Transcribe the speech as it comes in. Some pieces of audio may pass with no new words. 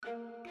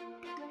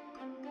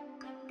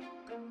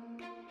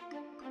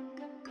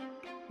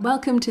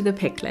Welcome to The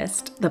Pick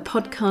List, the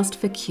podcast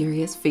for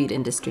curious food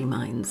industry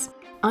minds.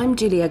 I'm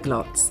Julia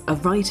Glotz, a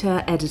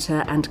writer,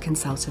 editor and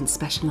consultant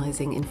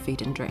specialising in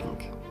food and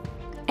drink.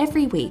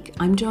 Every week,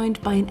 I'm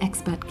joined by an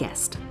expert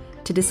guest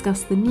to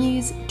discuss the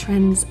news,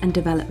 trends and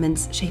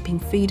developments shaping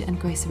food and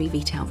grocery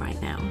retail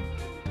right now.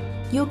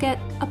 You'll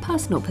get a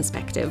personal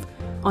perspective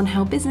on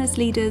how business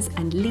leaders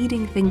and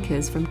leading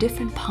thinkers from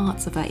different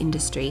parts of our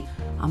industry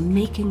are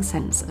making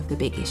sense of the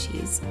big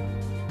issues.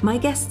 My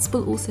guests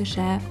will also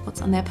share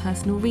what's on their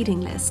personal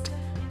reading list,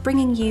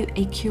 bringing you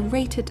a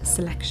curated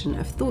selection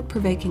of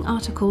thought-provoking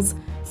articles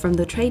from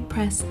the trade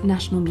press,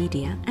 national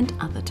media, and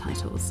other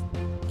titles.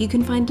 You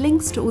can find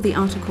links to all the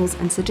articles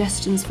and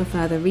suggestions for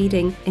further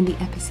reading in the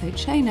episode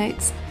show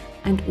notes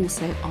and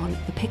also on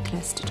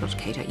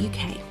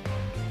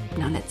thepicklist.co.uk.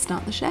 Now let's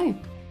start the show.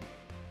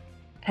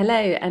 Hello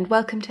and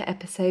welcome to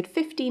episode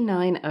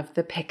 59 of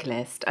The Pick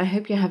List. I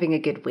hope you're having a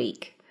good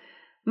week.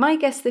 My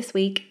guest this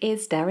week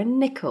is Darren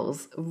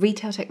Nickels,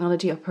 Retail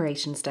Technology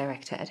Operations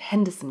Director at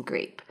Henderson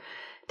Group.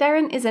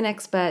 Darren is an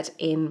expert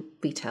in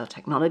retail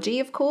technology,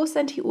 of course,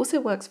 and he also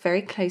works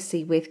very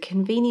closely with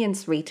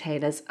convenience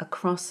retailers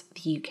across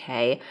the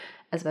UK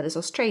as well as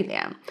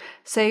Australia.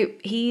 So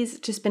he's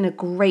just been a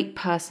great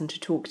person to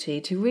talk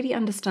to really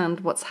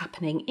understand what's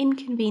happening in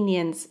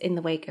convenience in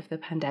the wake of the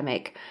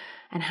pandemic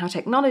and how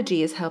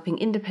technology is helping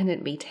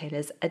independent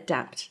retailers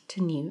adapt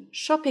to new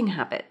shopping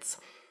habits.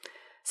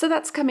 So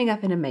that's coming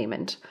up in a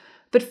moment.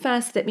 But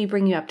first, let me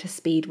bring you up to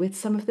speed with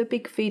some of the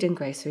big food and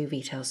grocery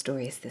retail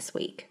stories this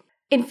week.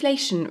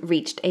 Inflation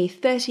reached a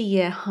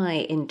 30-year high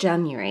in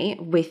January,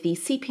 with the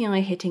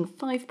CPI hitting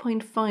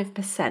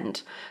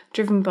 5.5%,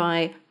 driven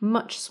by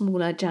much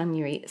smaller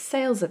January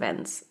sales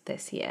events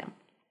this year.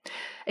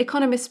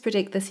 Economists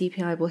predict the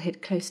CPI will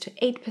hit close to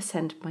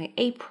 8% by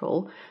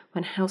April,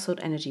 when household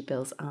energy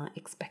bills are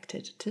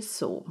expected to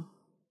soar.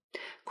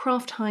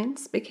 Kraft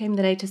Heinz became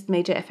the latest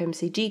major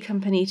FMCG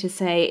company to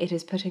say it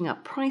is putting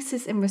up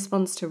prices in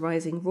response to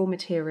rising raw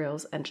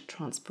materials and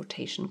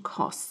transportation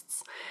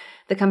costs.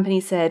 The company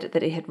said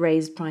that it had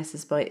raised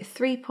prices by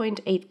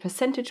 3.8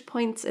 percentage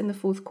points in the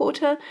fourth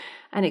quarter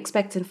and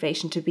expects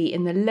inflation to be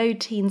in the low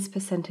teens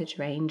percentage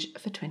range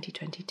for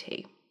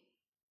 2022.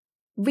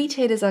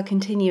 Retailers are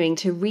continuing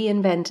to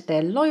reinvent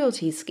their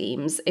loyalty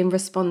schemes in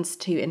response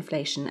to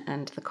inflation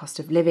and the cost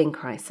of living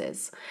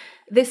crisis.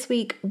 This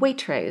week,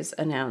 Waitrose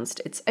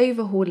announced it's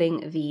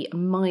overhauling the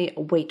My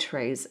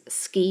Waitrose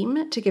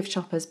scheme to give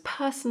shoppers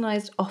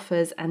personalised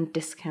offers and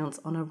discounts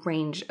on a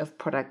range of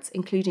products,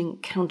 including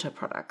counter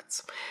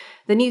products.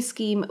 The new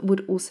scheme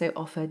would also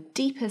offer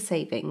deeper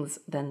savings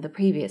than the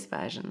previous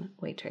version,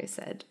 Waitrose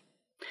said.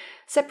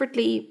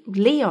 Separately,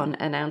 Leon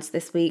announced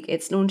this week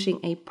it's launching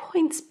a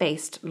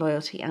points-based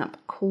loyalty app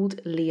called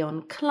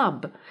Leon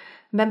Club.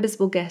 Members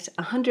will get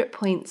 100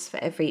 points for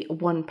every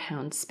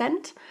 £1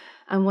 spent,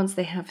 and once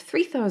they have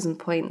 3,000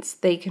 points,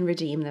 they can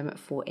redeem them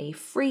for a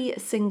free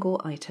single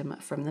item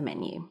from the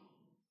menu.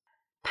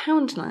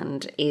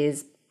 Poundland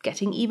is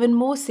getting even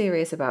more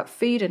serious about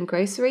food and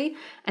grocery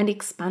and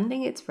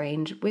expanding its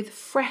range with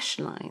fresh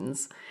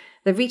lines.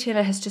 The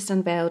retailer has just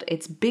unveiled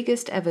its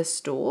biggest ever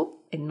store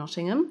in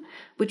Nottingham,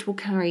 which will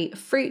carry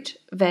fruit,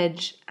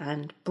 veg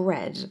and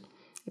bread.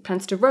 It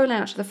plans to roll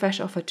out the fresh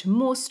offer to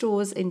more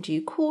stores in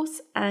due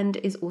course and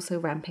is also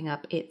ramping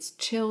up its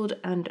chilled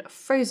and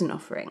frozen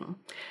offering.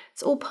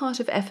 It's all part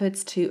of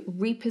efforts to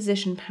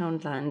reposition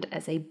Poundland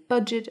as a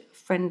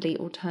budget-friendly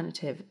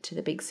alternative to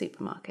the big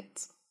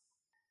supermarkets.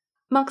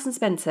 Marks &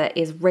 Spencer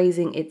is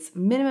raising its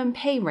minimum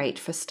pay rate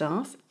for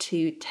staff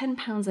to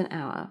 £10 an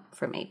hour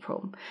from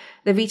April.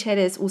 The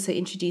retailer is also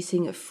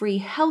introducing free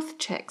health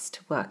checks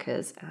to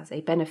workers as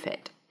a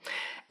benefit.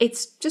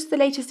 It's just the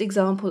latest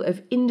example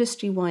of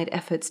industry-wide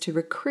efforts to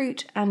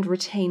recruit and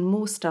retain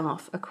more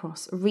staff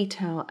across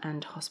retail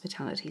and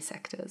hospitality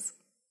sectors.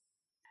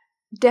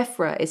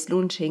 DEFRA is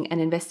launching an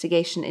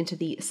investigation into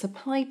the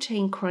supply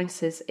chain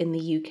crisis in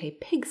the UK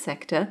pig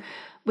sector,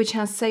 which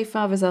has so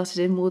far resulted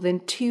in more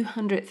than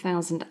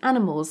 200,000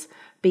 animals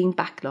being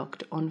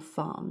backlogged on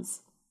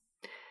farms.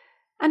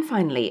 And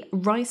finally,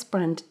 rice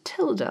brand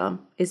Tilda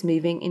is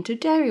moving into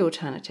dairy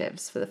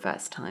alternatives for the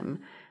first time.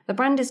 The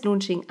brand is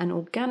launching an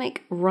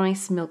organic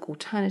rice milk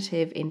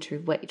alternative into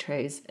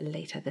Waitrose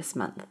later this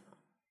month.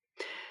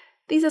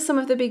 These are some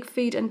of the big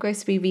food and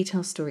grocery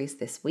retail stories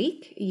this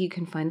week. You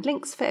can find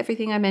links for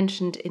everything I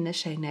mentioned in the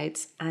show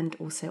notes and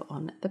also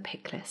on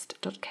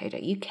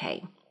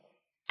thepicklist.co.uk.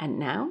 And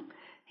now,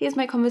 here's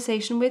my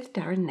conversation with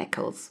Darren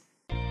Nickels.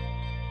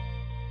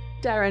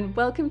 Darren,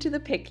 welcome to The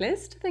Pick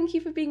List. Thank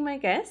you for being my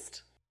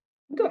guest.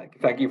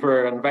 Thank you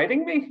for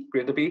inviting me.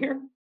 Great to be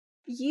here.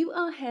 You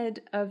are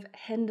head of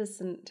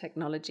Henderson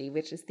Technology,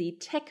 which is the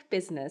tech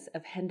business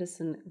of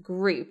Henderson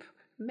Group.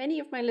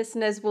 Many of my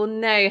listeners will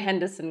know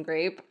Henderson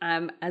Group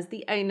as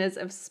the owners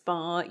of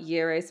Spar,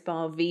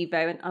 Eurospar,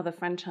 Vivo and other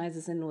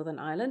franchises in Northern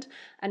Ireland,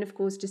 and of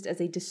course just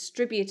as a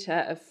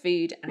distributor of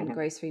food and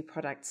grocery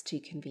products to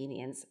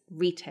convenience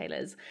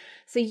retailers.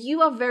 So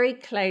you are very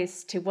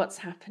close to what's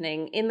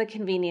happening in the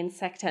convenience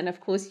sector, and of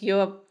course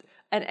you're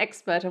an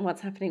expert on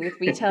what's happening with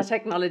retail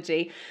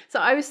technology. So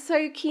I was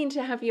so keen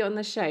to have you on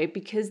the show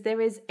because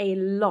there is a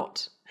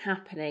lot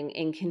happening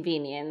in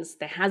convenience.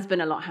 There has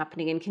been a lot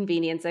happening in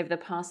convenience over the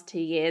past 2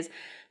 years.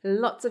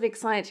 Lots of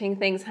exciting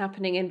things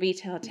happening in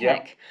retail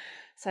tech. Yeah.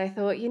 So I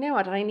thought, you know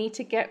what, I need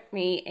to get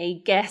me a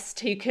guest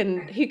who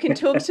can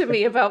talk to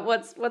me about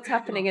what's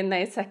happening in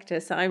those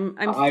sectors. So I'm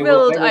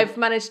thrilled I've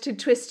managed to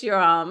twist your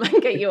arm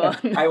and get you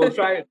on. I will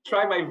try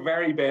my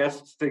very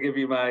best to give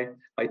you my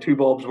two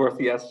bobs worth.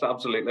 Yes,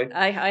 absolutely.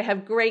 I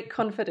have great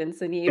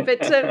confidence in you.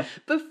 But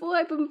before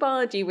I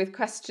bombard you with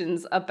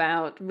questions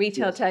about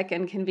retail tech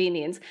and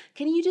convenience,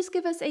 can you just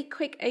give us a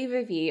quick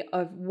overview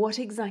of what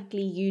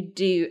exactly you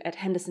do at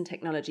Henderson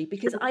Technology?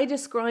 Because I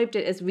described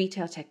it as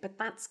retail tech, but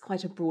that's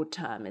quite a broad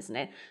term, isn't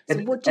it? So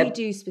what do you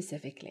do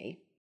specifically?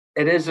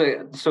 It is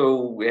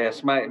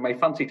yes, my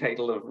fancy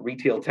title of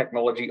Retail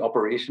Technology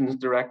Operations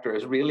Director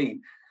is really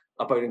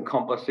about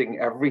encompassing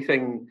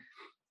everything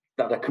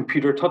that a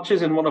computer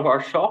touches in one of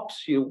our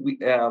shops.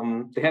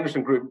 The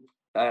Henderson Group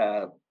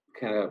kind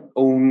of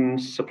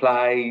owns,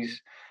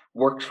 supplies,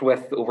 works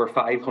with over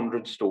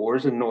 500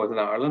 stores in Northern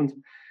Ireland.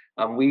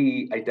 And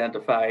we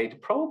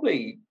identified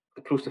probably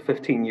close to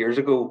 15 years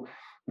ago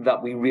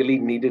that we really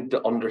needed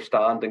to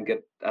understand and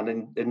get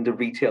into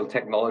retail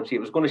technology.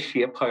 It was going to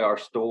shape how our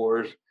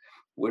stores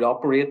would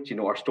operate.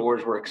 Our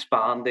stores were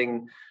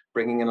expanding,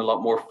 bringing in a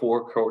lot more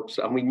forecourts,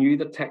 and we knew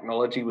that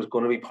technology was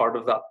going to be part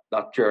of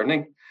that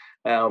journey.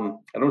 I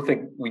don't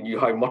think we knew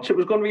how much it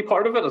was going to be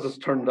part of it, as it's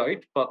turned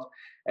out, but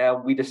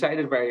we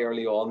decided very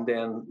early on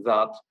then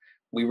that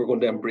we were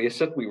going to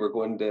embrace it. We were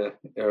going to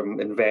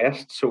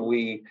invest. So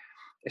we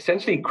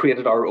essentially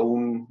created our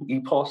own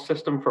EPOS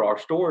system for our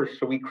stores.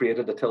 So we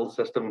created a till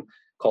system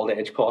called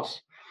EdgePOS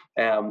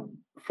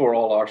for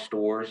all our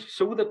stores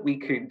so that we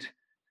could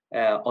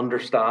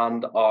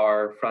understand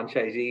our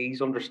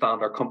franchisees,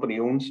 understand our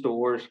company-owned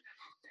stores.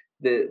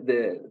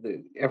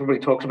 Everybody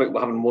talks about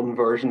having one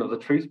version of the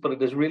truth, but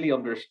it is really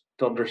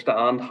to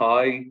understand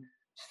how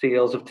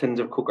sales of tins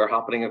of Coke are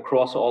happening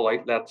across all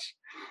outlets.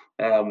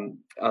 And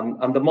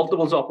the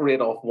multiples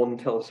operate off one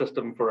till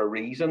system for a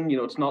reason.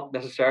 It's not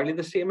necessarily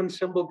the same in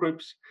symbol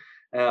groups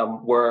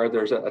where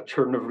there's a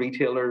churn of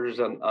retailers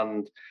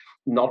and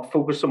not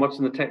focused so much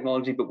on the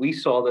technology. But we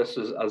saw this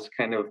as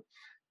kind of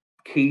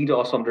key to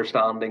us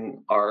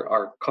understanding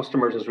our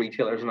customers as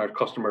retailers and our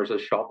customers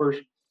as shoppers.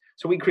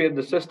 So we created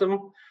the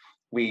system.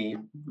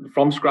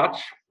 From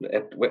scratch.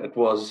 It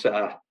was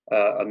a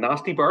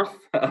nasty birth.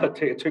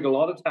 It took a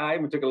lot of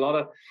time. It took a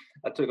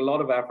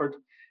lot of effort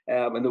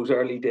in those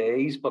early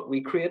days. But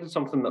we created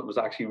something that was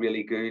actually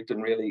really good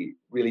and really,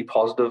 really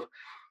positive.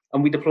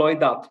 And we deployed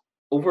that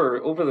over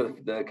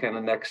the kind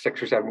of next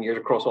 6 or 7 years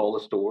across all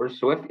the stores.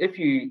 So if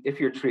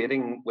you're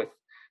trading with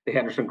the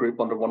Henderson Group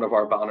under one of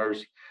our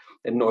banners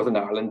in Northern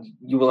Ireland,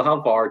 you will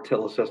have our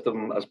till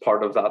system as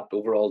part of that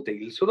overall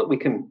deal so that we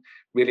can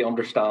really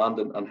understand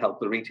and help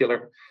the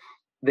retailer.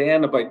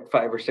 Then about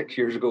 5 or 6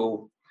 years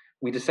ago,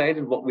 we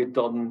decided what we'd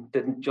done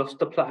didn't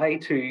just apply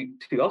to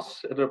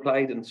us, it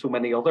applied in so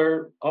many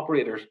other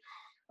operators.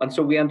 And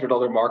so we entered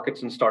other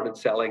markets and started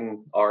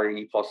selling our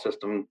EPOS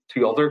system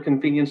to other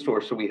convenience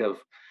stores. So we have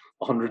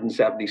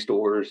 170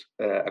 stores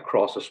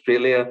across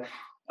Australia.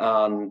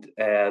 And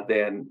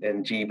then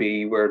in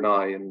GB, we're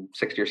now in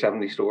 60 or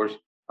 70 stores.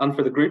 And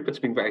for the group, it's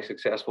been a very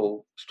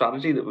successful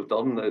strategy that we've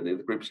done.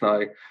 The group's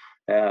now,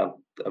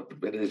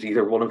 it is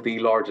either one of the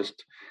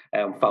largest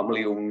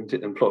family-owned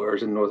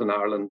employers in Northern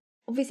Ireland.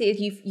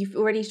 Obviously, you've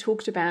already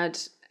talked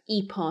about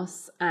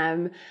EPOS.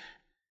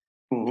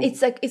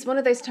 It's one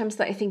of those terms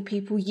that I think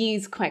people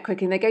use quite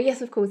quickly and they go,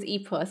 yes, of course,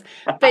 EPOS.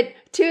 But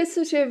to a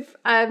sort of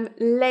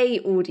lay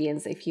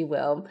audience, if you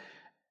will,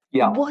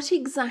 what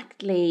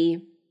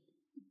exactly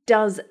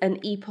does an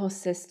EPOS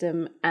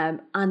system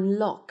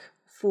unlock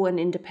for an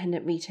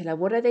independent retailer?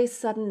 What are they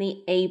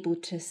suddenly able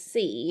to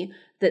see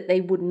that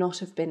they would not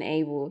have been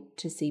able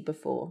to see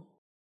before?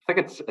 I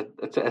think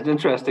it's an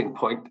interesting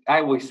point. I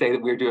always say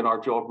that we're doing our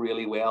job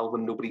really well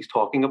when nobody's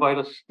talking about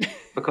us,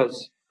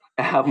 because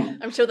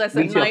I'm sure that's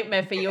a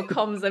nightmare for your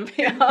comms and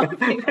PR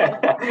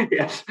people.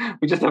 Yes,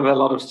 we just have a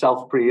lot of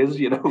self-praise,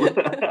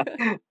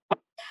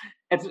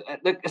 It's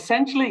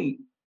essentially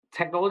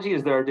technology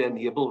is there to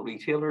enable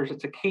retailers.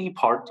 It's a key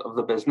part of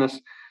the business.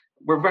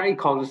 We're very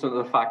cognizant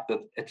of the fact that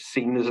it's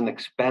seen as an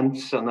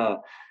expense and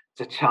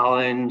it's a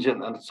challenge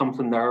and it's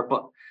something there.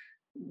 But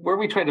where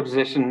we try to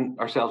position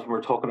ourselves when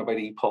we're talking about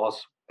EPOS,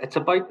 it's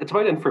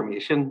about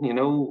information.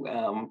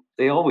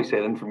 They always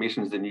say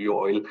information is the new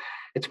oil.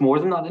 It's more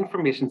than that.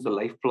 Information is the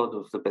lifeblood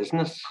of the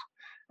business.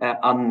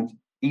 And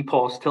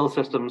EPOS, till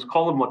systems,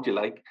 call them what you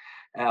like.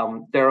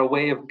 They're a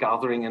way of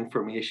gathering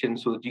information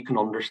so that you can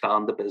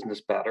understand the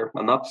business better.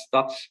 And that's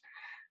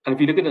and if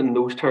you look at it in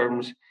those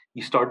terms,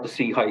 you start to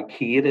see how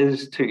key it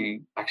is to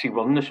actually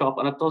run the shop.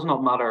 And it does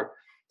not matter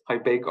how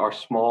big or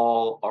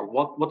small or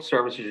what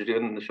services you're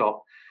doing in the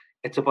shop.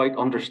 It's about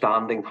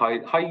understanding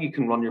how you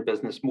can run your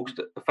business most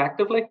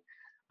effectively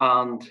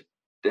and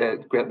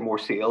get more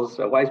sales.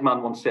 A wise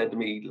man once said to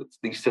me,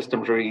 these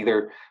systems are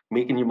either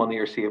making you money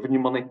or saving you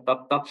money.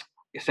 That's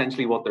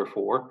essentially what they're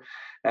for.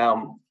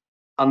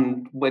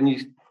 And when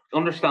you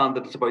understand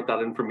that it's about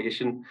that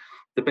information,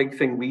 the big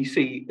thing we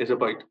see is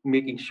about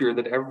making sure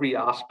that every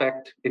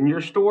aspect in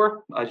your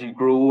store, as you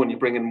grow and you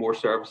bring in more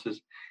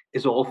services,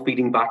 is all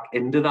feeding back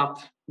into that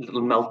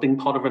little melting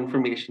pot of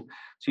information.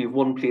 So you have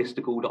one place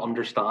to go to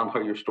understand how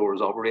your store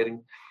is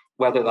operating,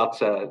 whether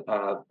that's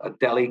a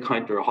deli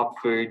counter, a hot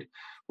food,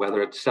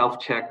 whether it's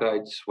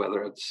self-checkouts,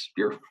 whether it's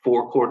your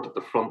forecourt at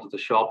the front of the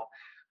shop.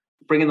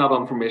 Bringing that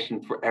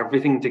information for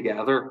everything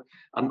together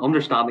and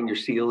understanding your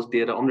sales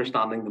data,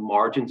 understanding the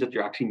margins that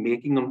you're actually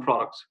making on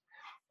products,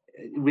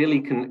 it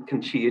really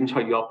can change how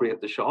you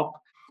operate the shop.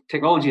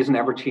 Technology is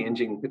never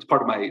changing. It's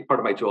part of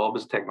my job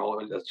as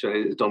technology.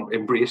 It's done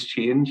embrace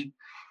change,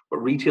 but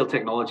retail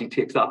technology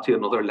takes that to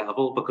another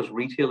level because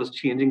retail is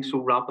changing so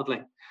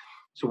rapidly.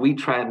 So we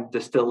try and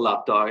distill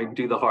that down,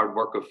 do the hard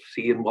work of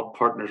seeing what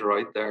partners are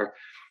out there,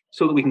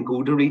 so that we can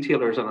go to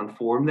retailers and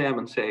inform them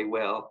and say,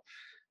 well,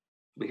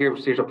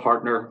 here's a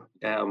partner.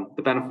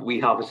 The benefit we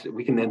have is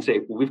we can then say,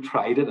 well, we've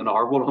tried it in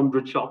our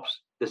 100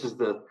 shops. This is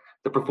the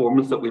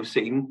performance that we've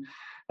seen.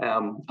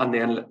 And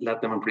then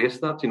let them embrace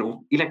that.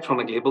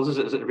 Electronic labels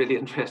is a really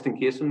interesting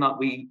case in that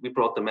we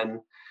brought them in.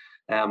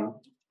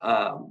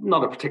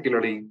 Not a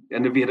particularly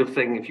innovative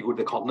thing. If you go to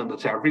the continent,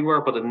 it's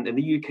everywhere, but in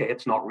the UK,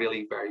 it's not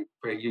really very,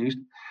 very used.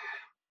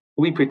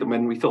 We put them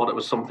in. We thought it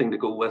was something to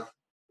go with.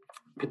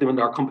 Put them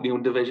into our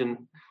company-owned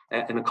division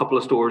in a couple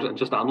of stores and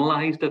just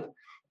analysed it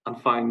and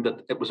found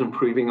that it was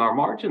improving our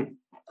margin.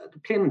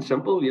 Plain and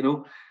simple,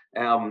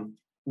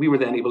 we were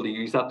then able to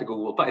use that to go,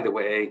 well, by the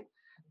way,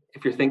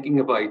 if you're thinking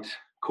about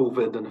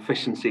COVID and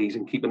efficiencies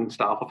and keeping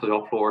staff off the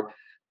shop floor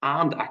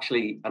and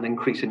actually an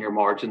increase in your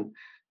margin,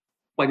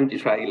 why don't you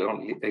try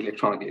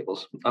electronic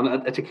labels?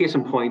 And it's a case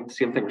in point,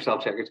 same thing for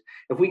self-checkers.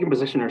 If we can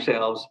position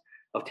ourselves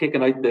of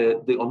taking out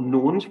the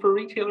unknowns for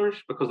retailers,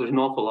 because there's an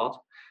awful lot,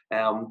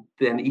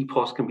 then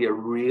EPOS can be a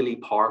really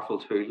powerful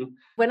tool.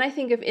 When I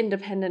think of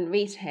independent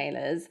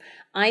retailers,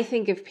 I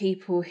think of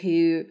people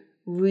who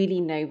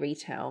really know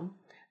retail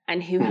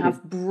and who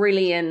have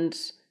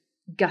brilliant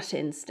gut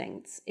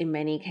instincts in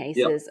many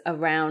cases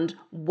around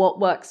what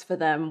works for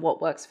them,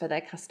 what works for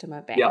their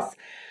customer base. Yeah.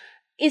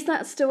 Is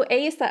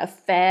that a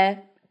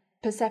fair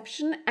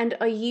perception? And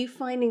are you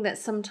finding that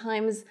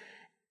sometimes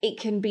it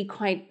can be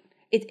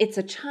it's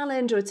a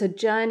challenge or it's a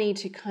journey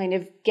to kind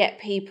of get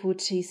people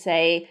to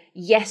say,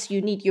 yes,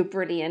 you need your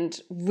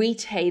brilliant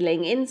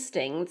retailing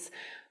instincts,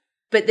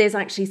 but there's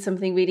actually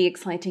something really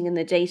exciting in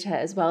the data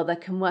as well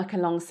that can work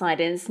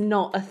alongside, and it's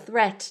not a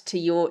threat to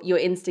your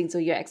instincts or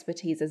your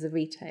expertise as a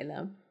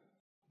retailer?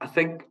 I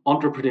think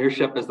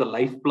entrepreneurship is the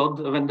lifeblood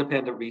of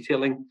independent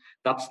retailing.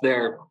 That's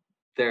their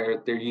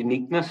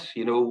uniqueness,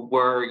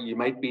 where you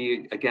might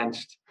be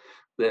against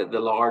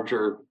the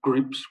larger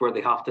groups where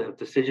they have to have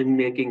decision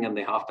making and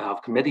they have to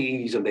have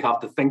committees and they have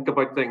to think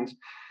about things.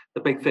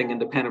 The big thing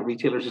independent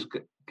retailers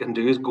can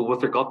do is go with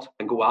their gut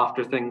and go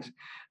after things.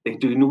 They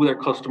do know their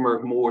customer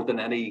more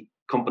than any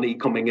company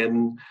coming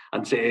in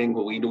and saying,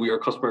 well, we know your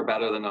customer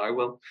better than I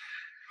will.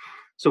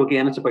 So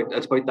again, it's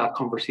about that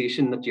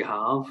conversation that you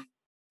have.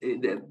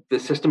 The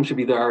system should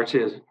be there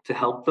to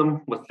help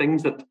them with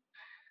things that,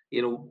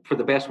 for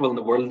the best will in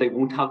the world, they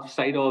won't have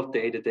sight of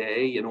day to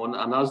day,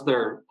 and as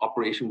their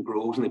operation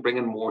grows and they bring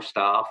in more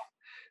staff,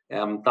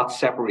 that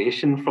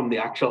separation from the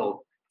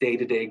actual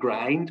day-to-day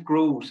grind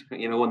grows,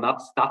 and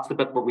that's the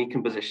bit where we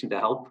can position to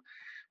help.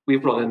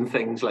 We've brought in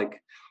things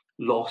like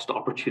lost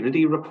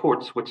opportunity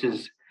reports, which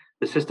is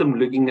the system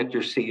looking at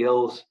your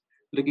sales,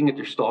 looking at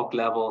your stock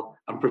level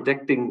and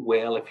predicting,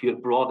 well, if you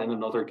had brought in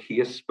another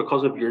case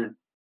because of your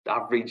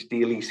average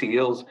daily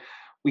sales,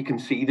 we can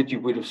see that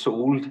you would have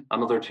sold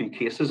another 2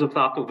 cases of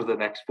that over the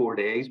next 4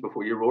 days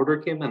before your order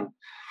came in.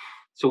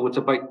 So it's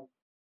about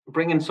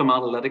bringing some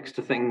analytics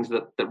to things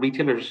that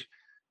retailers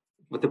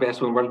with the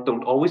best will in the world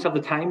don't always have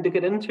the time to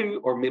get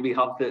into, or maybe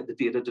have the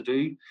data to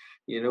do.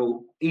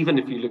 Even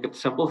if you look at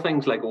simple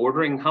things like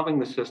ordering, having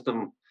the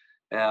system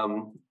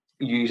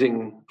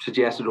using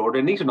suggested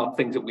ordering, these are not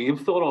things that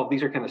we've thought of.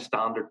 These are kind of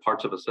standard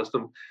parts of a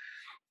system.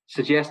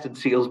 Suggested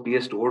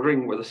sales-based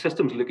ordering, where the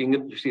system's looking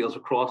at your sales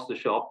across the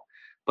shop,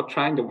 but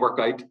trying to work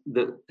out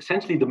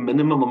essentially the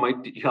minimum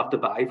amount that you have to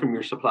buy from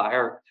your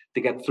supplier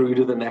to get through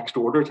to the next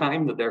order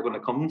time that they're going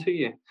to come to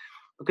you,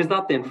 because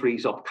that then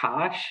frees up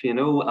cash,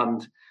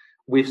 and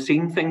we've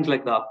seen things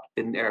like that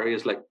in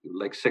areas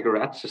like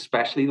cigarettes,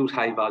 especially those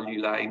high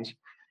value lines.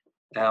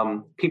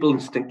 People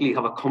instinctively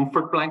have a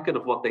comfort blanket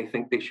of what they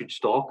think they should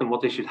stock and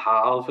what they should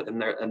have in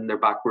their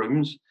back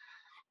rooms,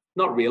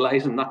 not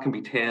realizing that can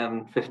be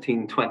 10,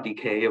 15,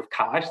 20k of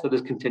cash that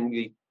is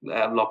continually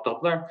locked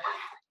up there.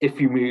 If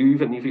you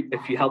move and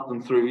if you help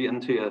them through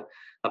into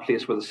a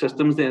place where the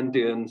system's then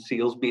doing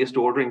sales-based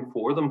ordering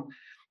for them,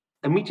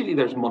 immediately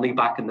there's money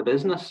back in the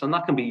business, and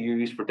that can be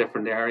used for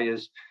different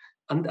areas.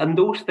 And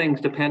those things,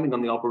 depending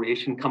on the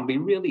operation, can be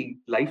really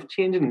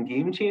life-changing and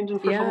game-changing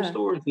for some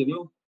stores,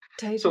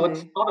 Totally. So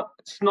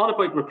it's not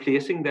about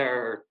replacing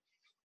their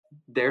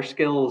their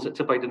skills. It's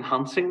about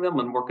enhancing them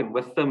and working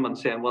with them and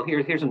saying, well,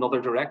 here's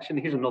another direction,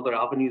 here's another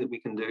avenue that we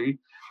can do,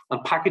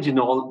 and packaging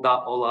all that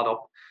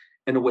up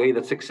in a way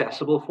that's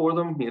accessible for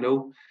them.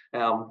 Tesco,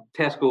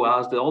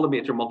 Asda, all the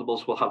major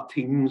multiples will have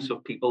teams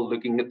of people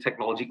looking at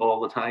technology all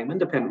the time.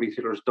 Independent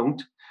retailers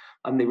don't,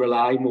 and they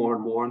rely more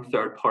and more on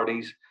third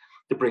parties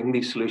to bring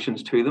these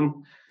solutions to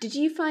them. Did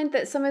you find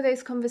that some of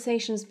those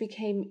conversations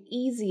became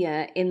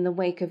easier in the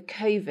wake of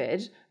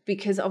COVID?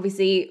 Because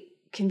obviously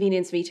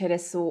convenience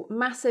retailers saw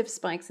massive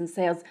spikes in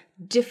sales,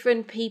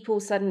 different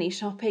people suddenly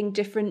shopping,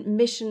 different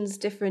missions,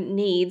 different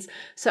needs.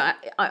 So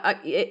I,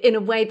 in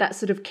a way, that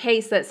sort of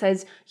case that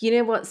says, you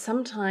know what,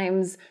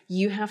 sometimes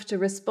you have to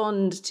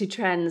respond to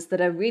trends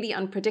that are really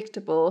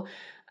unpredictable.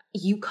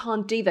 You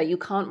can't do that. You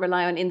can't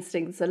rely on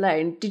instincts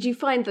alone. Did you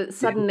find that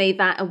suddenly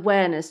that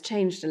awareness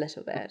changed a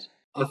little bit?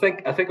 I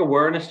think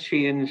awareness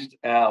changed,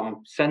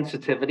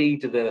 sensitivity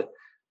to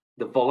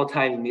the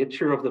volatile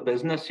nature of the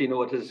business.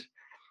 It is,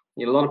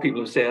 a lot of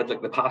people have said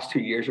like the past 2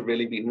 years have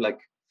really been like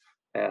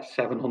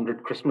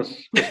 700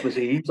 Christmas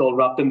Eves all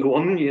wrapped into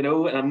one,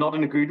 and not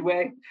in a good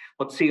way.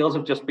 But sales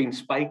have just been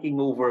spiking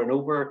over and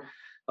over.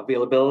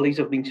 Availabilities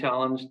have been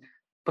challenged.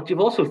 But you've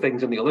also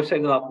things on the other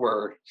side of that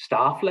where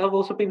staff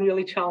levels have been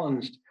really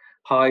challenged.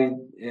 How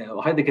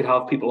they could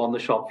have people on the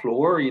shop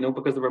floor,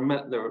 because there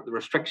were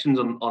restrictions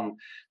on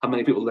how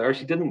many people there.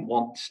 She didn't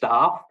want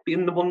staff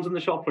being the ones in the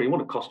shop floor. You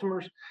wanted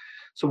customers.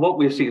 So what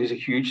we've seen is a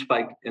huge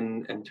spike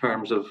in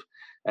terms of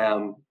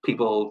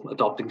people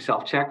adopting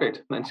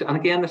self-checkout. And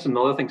again, this is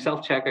another thing.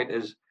 Self-checkout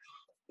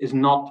is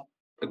not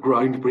a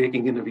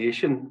groundbreaking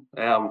innovation.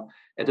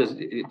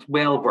 It's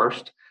well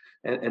versed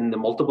in the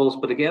multiples,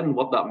 but again,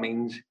 what that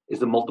means is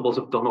the multiples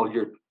have done all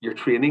your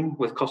training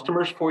with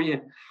customers for you,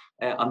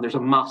 and there's a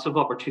massive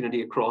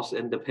opportunity across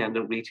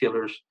independent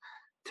retailers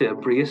to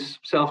embrace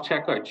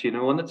self-checkout.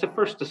 And it's a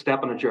first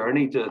step on a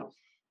journey to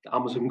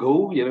Amazon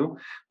Go,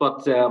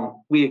 but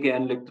we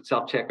again looked at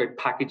self-checkout,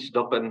 packaged it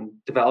up and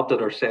developed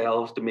it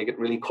ourselves to make it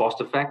really cost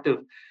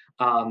effective,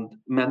 and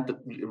meant that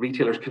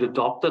retailers could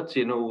adopt it,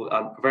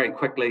 and very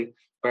quickly,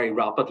 very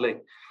rapidly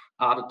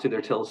add it to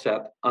their till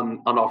set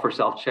and offer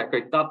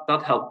self-checkout.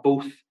 That helped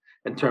both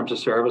in terms of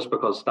service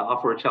because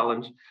staff were a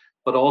challenge,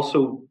 but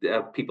also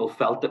people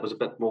felt it was a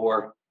bit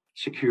more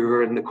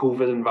secure in the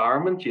COVID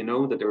environment,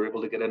 that they were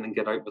able to get in and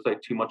get out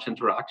without too much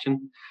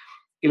interaction.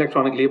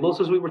 Electronic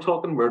labels, as we were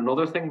talking, were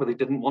another thing where they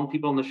didn't want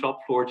people on the shop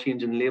floor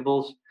changing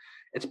labels.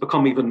 It's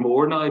become even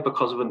more now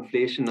because of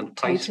inflation and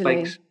price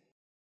spikes.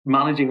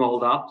 Managing all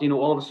that,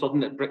 all of a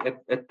sudden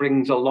it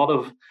brings a lot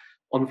of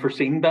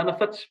unforeseen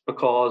benefits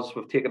because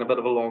we've taken a bit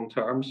of a long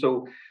term.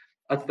 So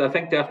I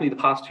think definitely the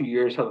past 2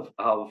 years have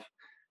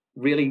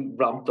really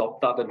ramped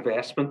up that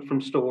investment from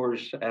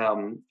stores,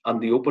 and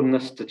the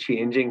openness to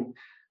changing.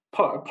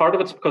 Part of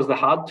it's because they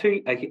had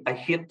to. I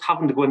hate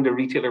having to go into a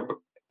retailer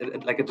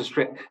like a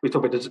distress. We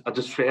talk about a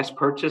distress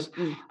purchase.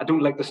 I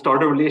don't like to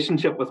start a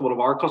relationship with one of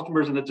our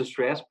customers in a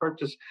distress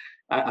purchase.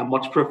 I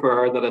much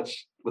prefer that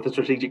it's with a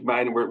strategic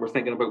mind and we're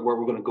thinking about where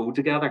we're going to go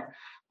together.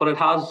 But it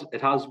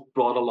has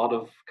brought a lot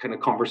of kind of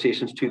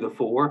conversations to the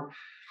fore.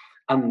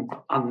 And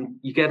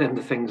you get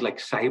into things like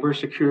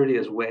cybersecurity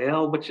as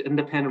well, which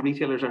independent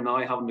retailers are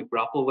now having to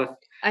grapple with.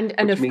 And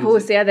of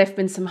course, there have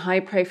been some high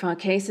profile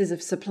cases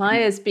of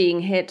suppliers being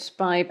hit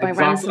by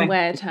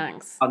ransomware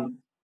attacks. And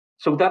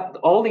so that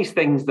all these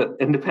things that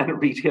independent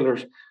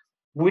retailers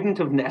wouldn't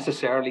have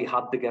necessarily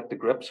had to get to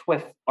grips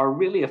with are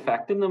really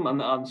affecting them.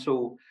 And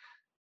so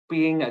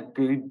being a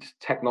good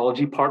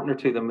technology partner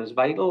to them is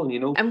vital,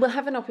 And we'll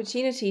have an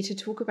opportunity to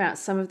talk about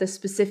some of the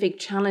specific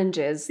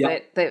challenges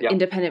that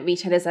independent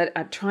retailers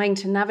are trying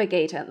to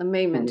navigate at the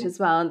moment as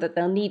well, and that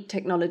they'll need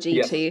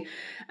technology to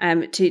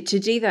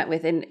do that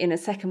with in a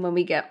second when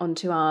we get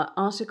onto our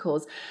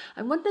articles.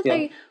 I wonder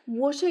though,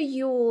 what are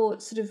your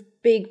sort of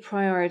big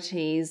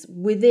priorities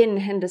within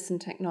Henderson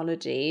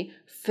Technology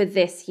for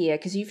this year?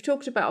 Because you've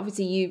talked about,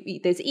 obviously,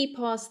 there's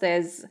EPOS,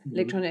 there's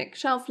electronic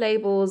shelf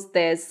labels,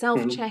 there's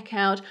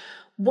self-checkout.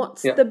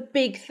 What's the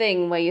big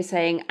thing where you're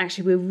saying,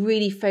 actually, we're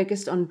really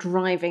focused on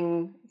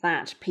driving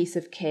that piece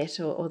of kit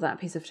or that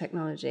piece of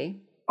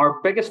technology? Our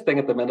biggest thing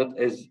at the minute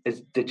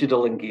is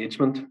digital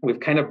engagement. We've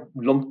kind of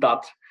lumped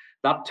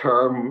that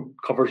term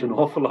covers an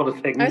awful lot of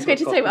things. I was going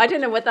to say, I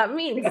don't know what that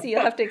means, so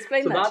you'll have to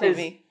explain that to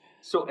me.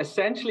 So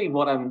essentially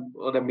what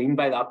I mean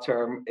by that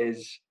term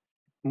is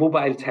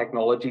mobile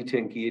technology to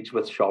engage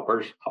with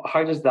shoppers.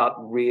 How does that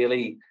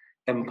really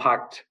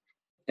impact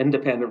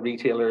independent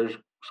retailers,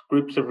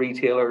 groups of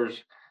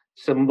retailers,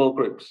 symbol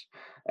groups?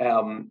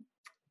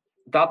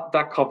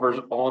 That covers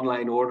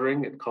online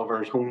ordering, it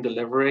covers home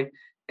delivery,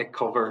 it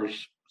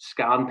covers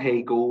scan,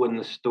 pay, go in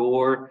the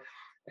store.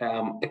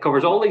 It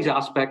covers all these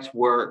aspects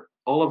where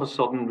all of a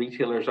sudden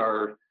retailers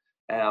are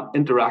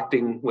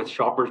interacting with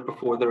shoppers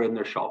before they're in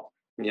their shop.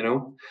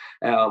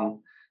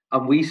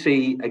 And we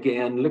see,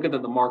 again, looking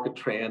at the market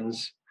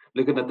trends,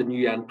 looking at the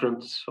new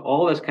entrants,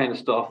 all this kind of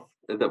stuff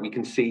that we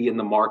can see in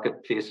the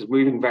marketplace is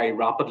moving very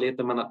rapidly at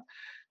the minute.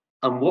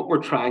 And what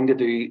we're trying to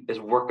do is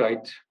work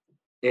out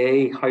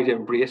how to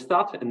embrace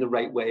that in the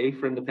right way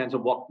for independents,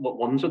 and what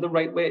ones are the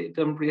right way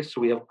to embrace.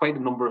 So we have quite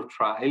a number of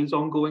trials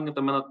ongoing at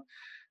the minute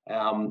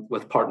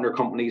with partner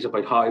companies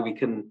about how we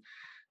can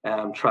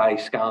try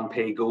scan,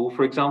 pay, go,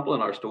 for example,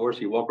 in our stores.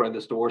 So you walk around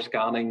the store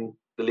scanning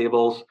the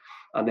labels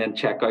and then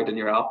check out in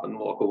your app and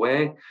walk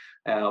away.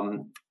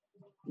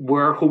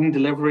 Where home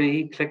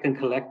delivery, click and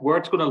collect, where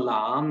it's going to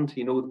land,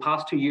 the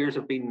past 2 years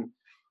have been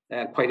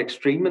quite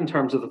extreme in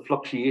terms of the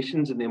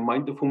fluctuations in the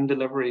amount of home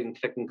delivery and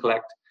click and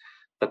collect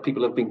that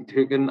people have been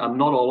taking, and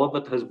not all of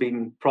it has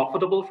been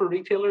profitable for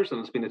retailers, and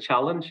it's been a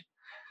challenge.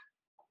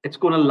 It's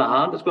going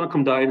to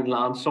come down and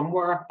land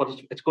somewhere,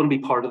 but it's going to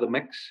be part of the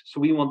mix. So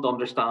we want to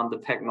understand the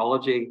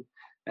technology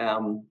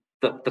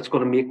that's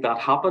going to make that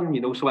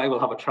happen. So I will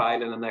have a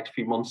trial in the next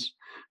few months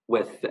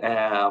with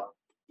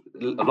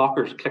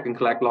lockers, click and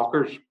collect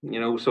lockers,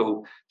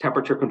 so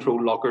temperature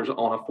controlled lockers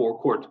on a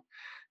forecourt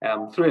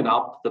through an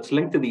app that's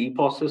linked to the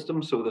EPOS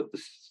system so that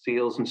the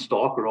sales and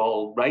stock are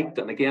all right.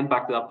 And again,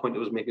 back to that point I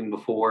was making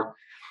before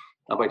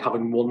about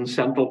having one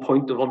central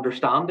point of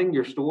understanding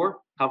your store,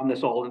 having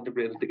this all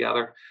integrated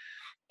together.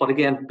 But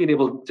again, being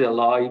able to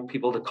allow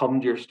people to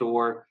come to your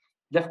store,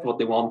 lift what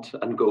they want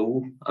and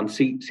go and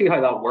see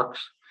how that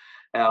works.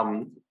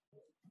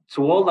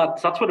 So all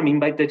that's what I mean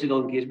by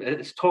digital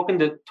engagement. It's talking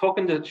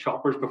to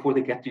shoppers before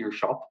they get to your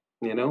shop,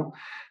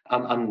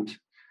 and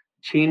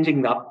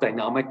changing that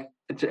dynamic.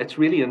 It's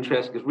really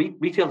interesting because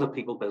retail's a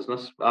people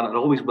business, and it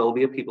always will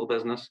be a people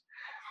business.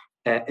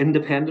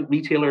 Independent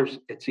retailers,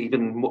 it's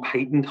even more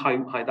heightened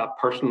how that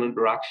personal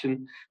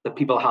interaction that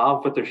people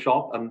have with their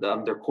shop and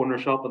their corner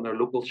shop and their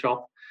local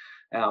shop.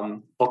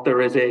 But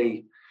there is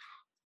I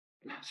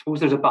suppose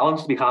there's a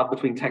balance to be had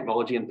between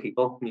technology and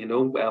people,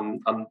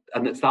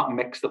 and it's that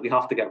mix that we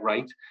have to get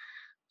right.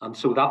 And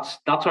so that's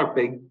our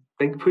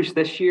big push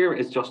this year,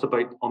 is just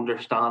about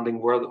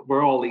understanding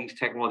where all these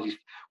technologies,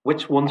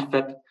 which ones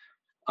fit,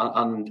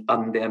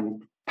 and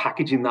then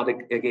packaging that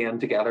again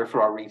together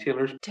for our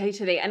retailers.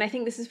 Totally. And I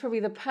think this is probably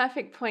the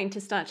perfect point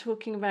to start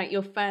talking about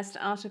your first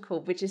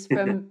article, which is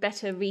from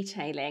Better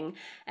Retailing.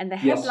 And the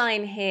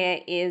headline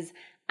here is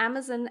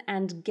Amazon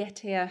and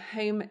Getir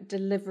home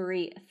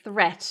delivery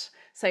threat.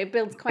 So it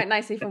builds quite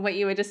nicely from what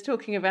you were just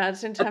talking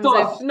about in terms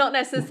of not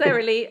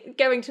necessarily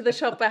going to the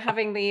shop, but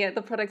having the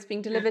products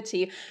being delivered to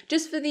you.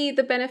 Just for the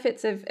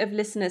benefits of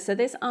listeners. So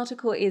this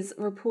article is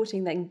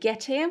reporting that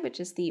Getir, which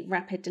is the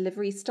rapid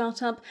delivery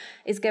startup,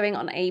 is going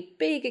on a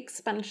big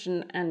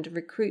expansion and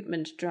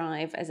recruitment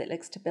drive as it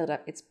looks to build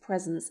up its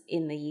presence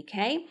in the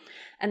UK.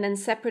 And then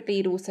separately,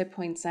 it also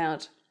points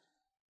out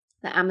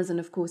that Amazon,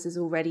 of course, is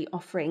already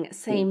offering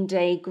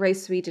same-day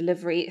grocery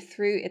delivery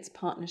through its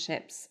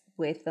partnerships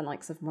with the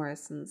likes of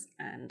Morrison's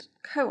and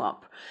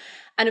Co-op.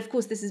 And of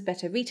course, this is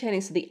Better Retailing.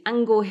 So the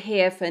angle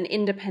here for an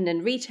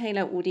independent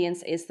retailer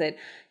audience is that,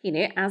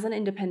 as an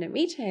independent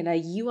retailer,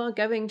 you are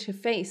going to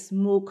face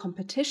more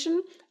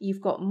competition.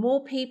 You've got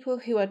more people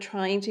who are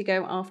trying to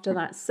go after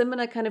that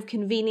similar kind of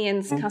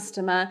convenience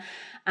customer.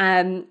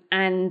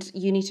 And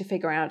you need to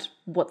figure out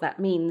what that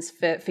means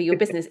for your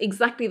business.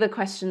 Exactly the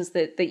questions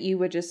that you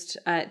were just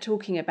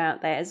talking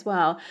about there as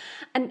well.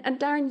 And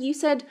Darren, you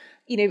said,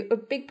 a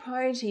big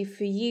priority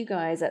for you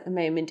guys at the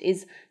moment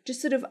is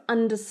just sort of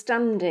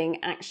understanding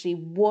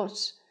actually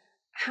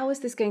how is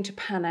this going to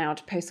pan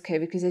out post-COVID?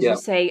 Because as you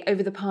say,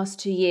 over the past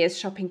 2 years,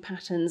 shopping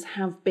patterns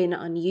have been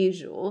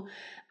unusual.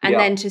 And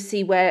then to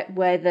see where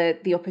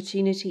the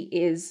opportunity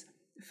is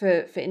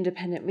for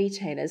independent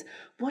retailers.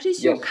 What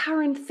is your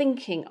current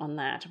thinking on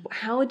that?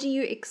 How do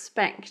you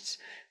expect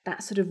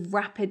that sort of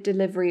rapid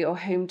delivery or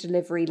home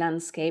delivery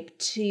landscape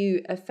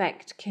to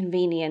affect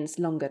convenience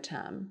longer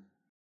term?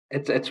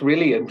 It's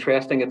really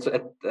interesting.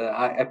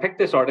 I picked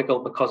this article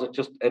because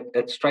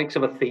it strikes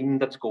of a theme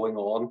that's going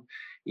on.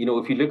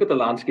 If you look at the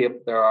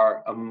landscape, there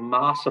are a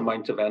mass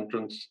amount of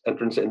entrance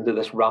into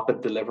this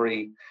rapid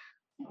delivery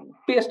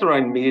based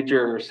around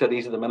major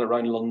cities at the minute,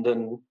 around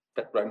London,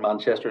 around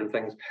Manchester and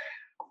things.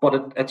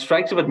 But it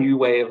strikes of a new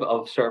way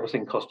of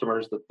servicing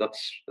customers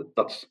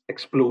that's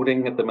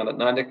exploding at the minute.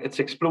 Now, it's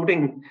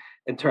exploding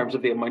in terms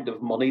of the amount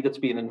of money that's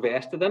being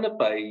invested in it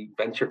by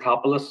venture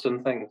capitalists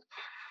and things.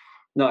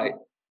 Now,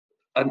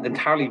 and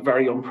entirely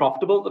very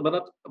unprofitable at the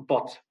minute,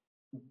 but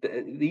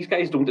these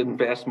guys don't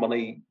invest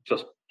money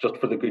just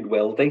for the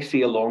goodwill. They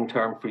see a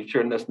long-term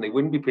future in this, and they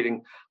wouldn't be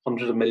putting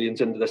hundreds of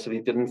millions into this if they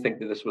didn't think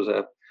that this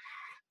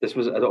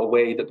was a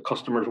way that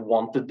customers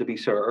wanted to be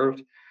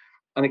served.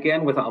 And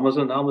again, with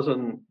Amazon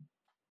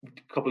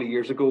a couple of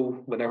years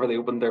ago, whenever they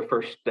opened their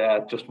first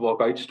Just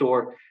Walk Out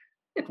store,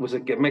 it was a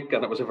gimmick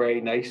and it was a very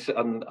nice,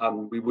 and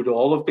we would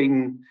all have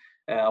been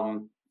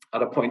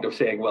at a point of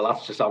saying, well,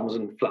 that's just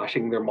Amazon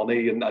flashing their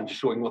money and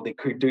just showing what they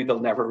could do. They'll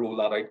never roll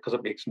that out because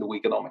it makes no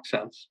economic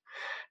sense.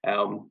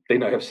 They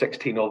now have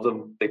 16 of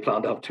them. They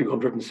plan to have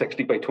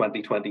 260 by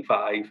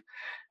 2025.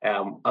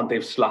 And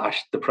they've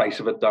slashed the price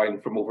of it down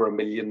from over $1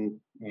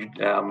 million.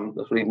 I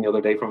was reading the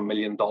other day, from $1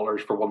 million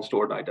for one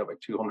store now to about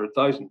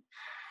 200,000.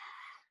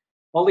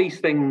 All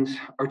these things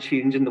are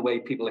changing the way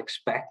people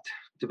expect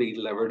to be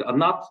delivered. And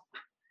that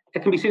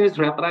it can be seen as a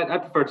threat, but I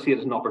prefer to see it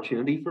as an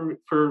opportunity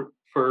for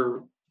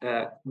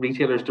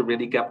retailers to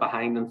really get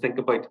behind and think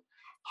about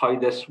how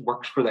this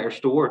works for their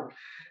store.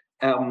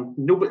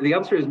 The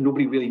answer is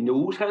nobody really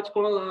knows how it's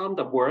going to land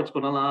and where it's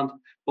going to land,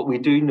 but we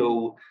do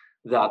know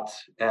that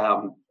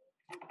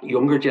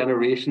younger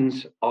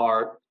generations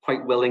are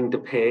quite willing to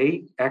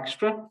pay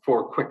extra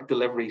for quick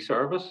delivery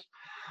service.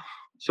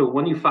 So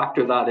when you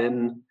factor that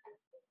in,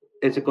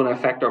 is it going to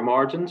affect our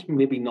margins?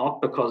 Maybe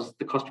not, because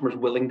the customer's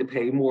willing to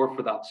pay more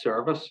for that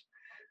service.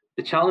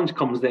 The challenge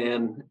comes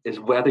then is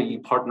whether you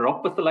partner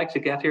up with the likes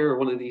of Get Here or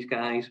one of these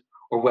guys,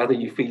 or whether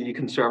you feel you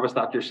can service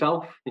that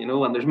yourself,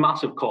 and there's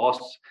massive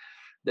costs.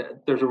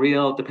 There's a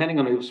real, depending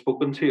on who you've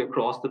spoken to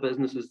across the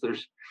businesses,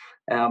 there's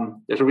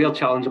a real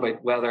challenge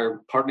about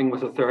whether partnering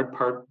with a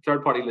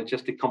third-party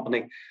logistic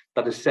company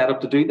that is set up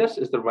to do this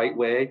is the right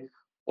way,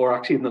 or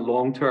actually in the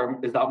long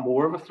term, is that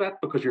more of a threat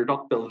because you're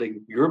not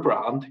building your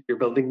brand, you're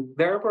building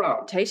their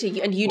brand.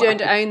 Totally, and you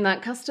don't own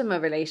that customer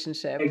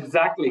relationship.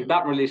 Exactly,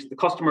 the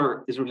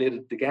customer is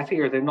related to Get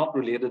Here, they're not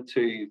related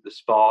to the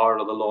Spa or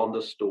the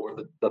Londis store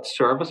that's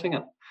servicing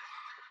it.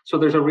 So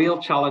there's a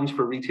real challenge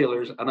for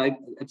retailers, and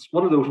it's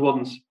one of those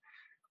ones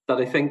that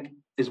I think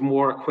is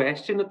more a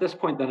question at this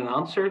point than an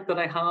answer that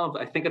I have.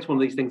 I think it's one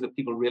of these things that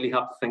people really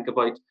have to think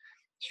about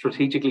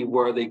strategically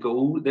where they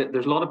go.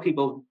 There's a lot of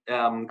people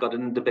got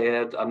into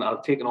bed and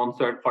have taken on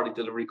third-party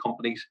delivery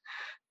companies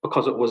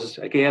because it was,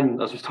 again,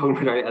 as I was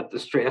talking about, a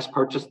distress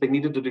purchase. They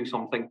needed to do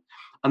something,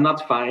 and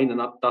that's fine, and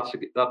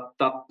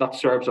that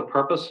serves a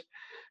purpose.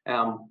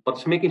 But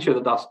it's making sure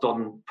that that's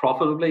done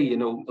profitably. A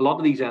lot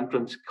of these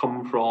entrants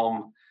come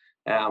from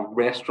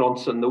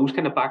restaurants and those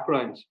kind of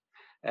backgrounds,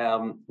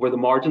 where the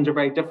margins are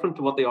very different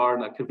to what they are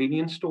in a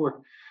convenience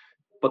store,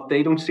 but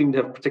they don't seem to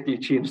have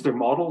particularly changed their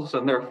models,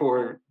 and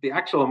therefore the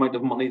actual amount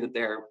of money that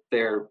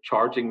they're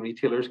charging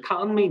retailers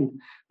can mean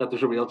that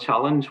there's a real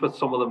challenge with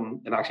some of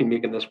them in actually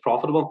making this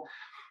profitable.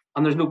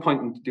 And there's no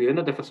point in doing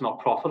it if it's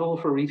not profitable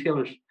for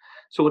retailers.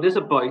 So it is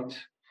about,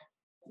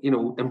 I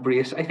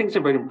think it's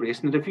about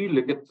embracing it. If you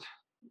look at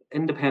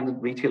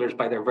independent retailers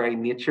by their very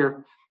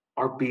nature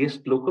are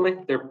based locally,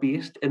 they're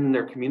based in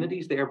their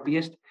communities, they are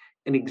based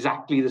in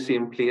exactly the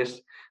same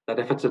place, that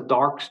if it's a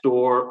dark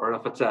store or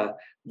if it's a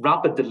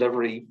rapid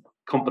delivery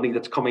company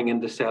that's coming in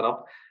to set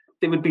up,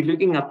 they would be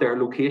looking at their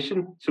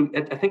location. So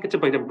I think it's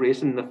about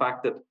embracing the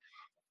fact that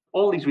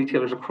all these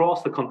retailers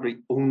across the country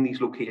own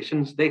these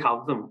locations. They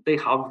have them. They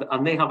have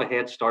a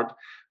head start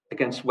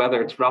against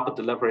whether it's rapid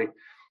delivery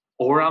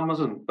or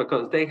Amazon,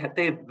 because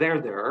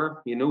they're there,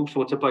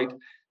 So it's about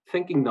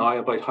thinking now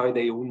about how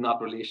they own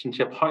that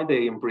relationship, how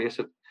they embrace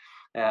it,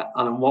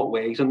 and in what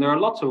ways. And there are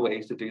lots of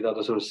ways to do that,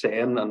 as I was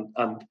saying,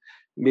 and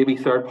maybe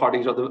third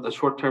parties are the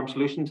short-term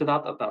solution to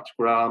that. That's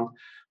grand,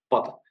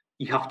 but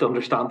you have to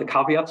understand the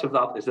caveats of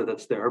that is that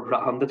it's their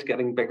brand that's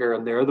getting bigger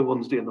and they're the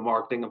ones doing the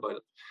marketing about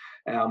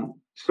it.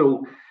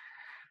 So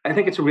I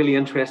think it's a really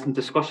interesting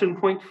discussion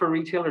point for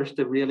retailers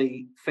to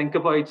really think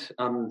about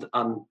and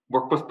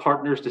work with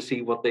partners to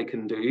see what they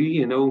can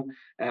do.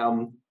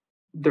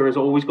 There is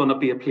always going to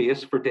be a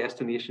place for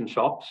destination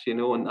shops,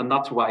 and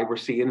that's why we're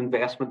seeing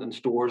investment in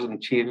stores and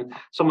chain.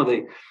 Some of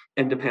the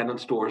independent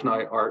stores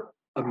now are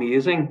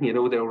amazing,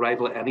 they'll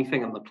rival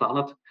anything on the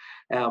planet.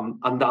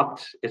 And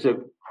that is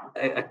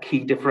a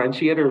key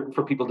differentiator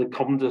for people to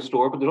come to the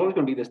store, but there's always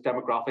going to be this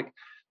demographic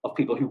of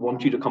people who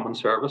want you to come and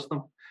service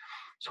them.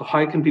 So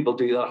how can people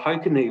do that? How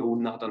can they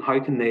own that? And how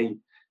can they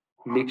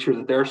make sure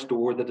that their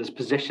store that is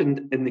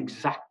positioned in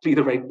exactly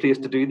the right place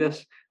to do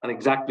this and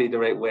exactly the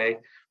right way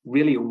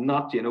really own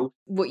that,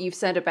 What you've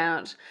said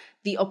about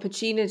the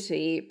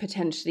opportunity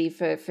potentially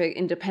for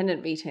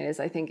independent retailers,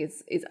 I think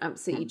is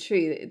absolutely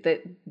true.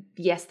 That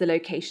yes, the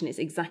location is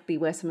exactly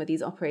where some of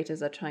these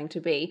operators are trying to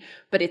be,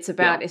 but it's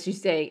about, as you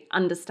say,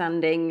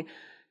 understanding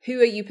who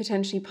are you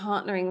potentially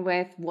partnering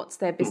with, what's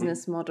their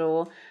business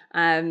model,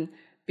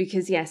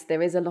 because yes,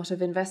 there is a lot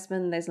of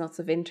investment, there's lots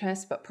of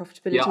interest, but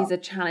profitability is a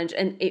challenge,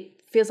 and it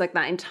feels like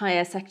that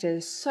entire sector,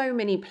 there's so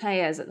many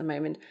players at the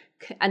moment,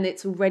 and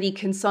it's already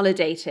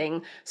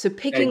consolidating. So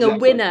picking a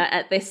winner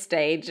at this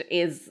stage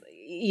is,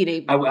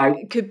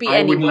 could be anyone.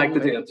 I wouldn't like to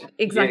do it.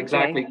 Exactly. Yeah,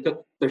 exactly.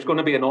 There's going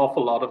to be an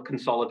awful lot of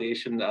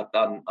consolidation,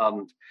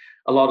 and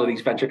a lot of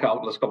these venture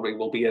capitalist companies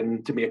will be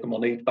in to make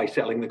money by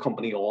selling the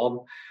company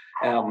on.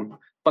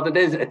 But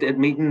it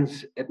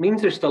means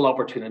there's still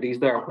opportunities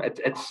there.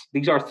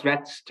 These are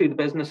threats to the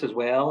business as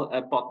well,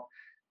 but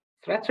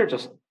threats are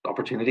just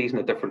opportunities in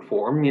a different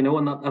form,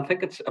 and I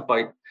think it's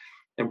about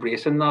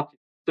embracing that.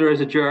 There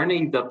is a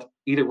journey that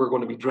either we're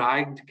going to be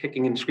dragged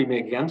kicking and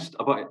screaming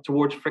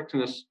towards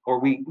frictionless, or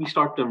we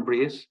start to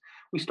embrace.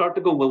 We start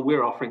to go, well,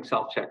 we're offering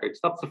self-checkouts.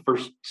 That's the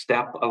first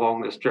step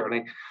along this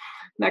journey.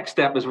 Next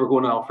step is we're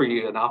going to offer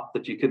you an app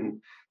that you can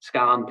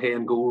scan, pay,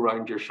 and go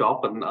around your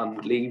shop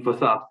and leave with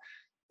that.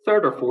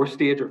 Third or fourth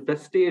stage or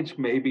fifth stage,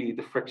 maybe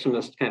the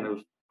frictionless kind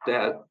of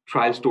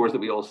trial stores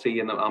that we all see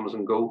in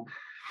Amazon Go.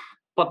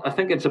 But I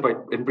think it's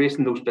about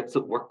embracing those bits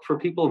that work for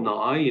people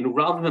now,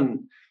 rather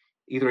than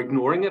either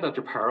ignoring it at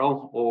your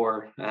peril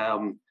or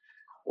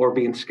or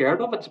being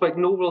scared of it. It's about,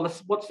 no, well,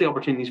 what's the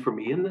opportunities for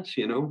me in this,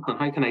 and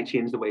how can I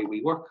change the way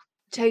we work?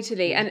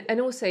 Totally. And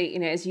also,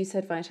 as you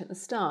said right at the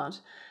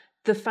start,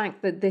 the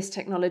fact that this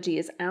technology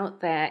is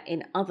out there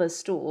in other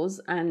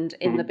stores and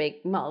in the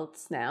big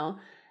mults now,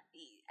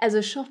 as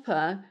a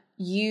shopper,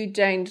 you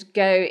don't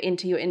go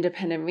into your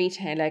independent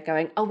retailer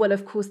going, oh, well,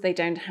 of course they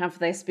don't have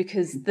this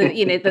because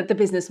the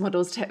business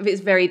model is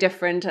very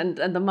different and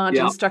the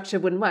margin structure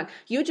wouldn't work.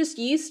 You're just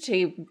used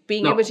to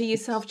being able to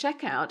use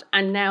self-checkout.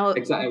 And now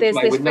there's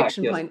this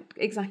friction point.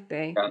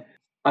 Exactly. Yeah.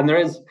 And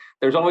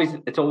it's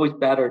always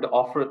better to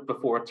offer it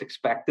before it's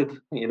expected.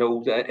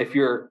 If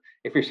you're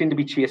seen to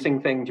be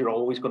chasing things, you're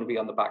always going to be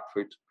on the back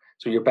foot.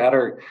 So you're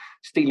better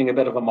stealing a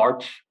bit of a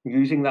march,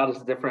 using that as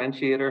a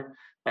differentiator,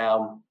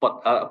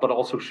 but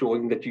also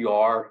showing that you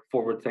are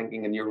forward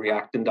thinking and you're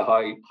reacting to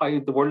how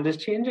the world is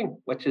changing,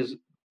 which is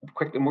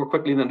more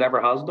quickly than it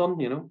ever has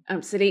done.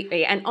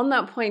 Absolutely. And on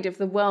that point of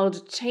the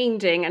world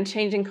changing and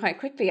changing quite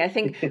quickly, I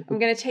think I'm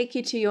going to take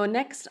you to your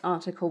next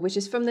article, which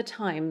is from the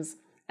Times.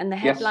 And the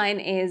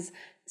headline is,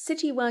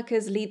 City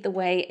workers lead the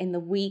way in the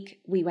week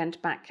we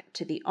went back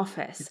to the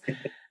office.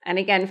 And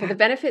again, for the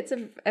benefits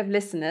of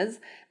listeners,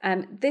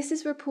 this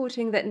is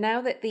reporting that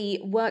now that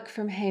the work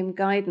from home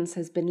guidance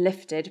has been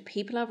lifted,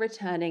 people are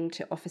returning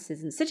to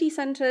offices and city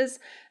centres.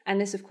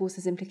 And this, of course,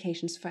 has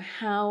implications for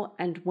how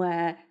and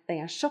where they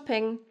are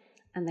shopping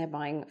and they're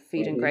buying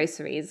food and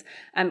groceries.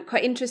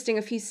 Quite interesting,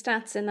 a few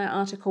stats in that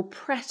article.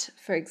 Pret,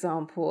 for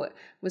example,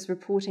 was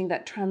reporting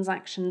that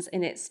transactions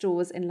in its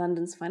stores in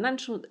London's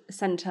financial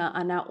centre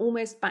are now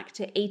almost back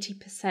to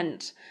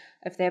 80%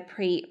 of their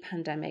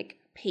pre-pandemic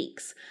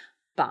peaks.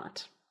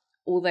 But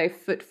although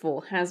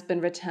footfall has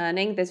been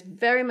returning, there's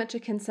very much a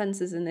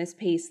consensus in this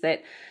piece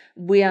that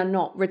we are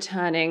not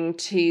returning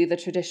to the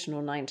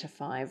traditional 9 to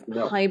 5.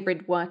 No.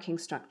 Hybrid working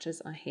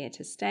structures are here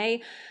to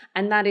stay.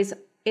 And that is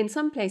in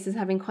some places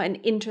having quite an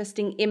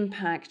interesting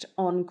impact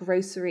on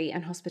grocery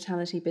and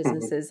hospitality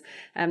businesses.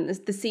 The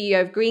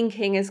CEO of Green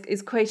King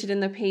is quoted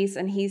in the piece,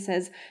 and he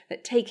says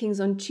that takings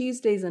on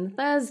Tuesdays and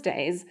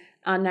Thursdays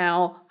are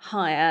now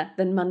higher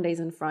than Mondays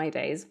and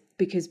Fridays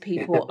because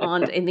people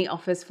aren't in the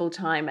office full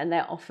time, and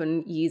they're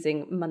often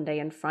using Monday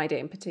and Friday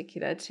in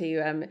particular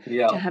to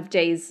have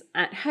days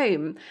at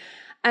home.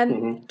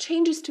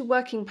 Changes to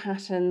working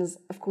patterns,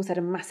 of course, had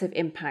a massive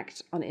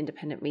impact on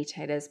independent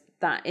retailers.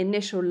 That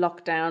initial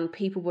lockdown,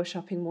 people were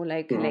shopping more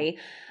locally.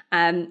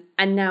 And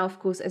now, of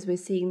course, as we're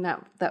seeing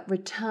that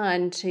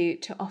return to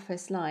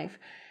office life,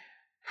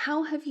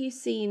 how have you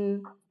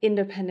seen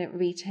independent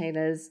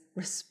retailers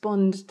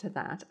respond to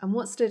that? And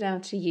what stood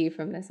out to you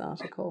from this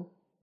article?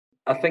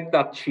 I think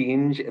that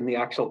change in the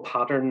actual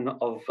pattern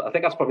I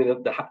think that's probably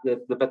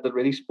the bit that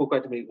really spoke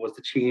out to me, was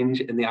the change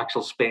in the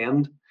actual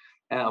spend.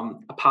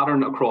 A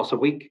pattern across a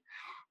week,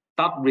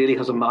 that really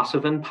has a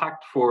massive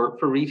impact for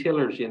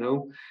retailers.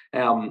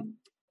 Independent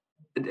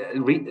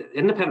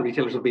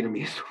retailers have been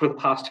amazed over the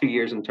past 2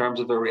 years in terms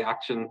of their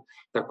reaction,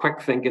 their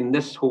quick thinking.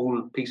 This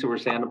whole piece that we're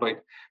saying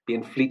about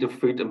being fleet of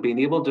foot and being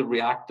able to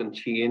react and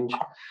change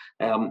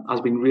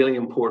has been really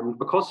important,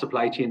 because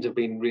supply chains have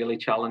been really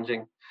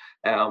challenging,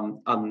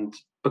 and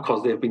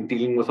because they've been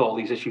dealing with all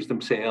these issues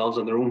themselves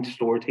and their own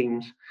store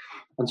teams.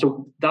 And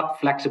so that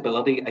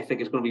flexibility, I think,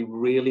 is going to be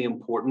really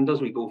important as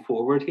we go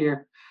forward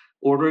here.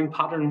 Ordering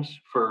patterns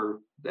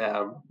for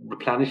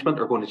replenishment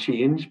are going to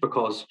change,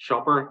 because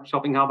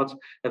shopping habits,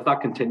 if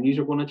that continues,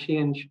 are going to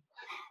change.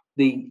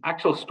 The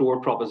actual store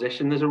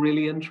proposition is a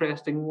really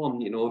interesting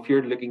one. If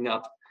you're looking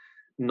at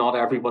not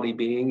everybody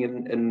being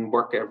in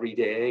work every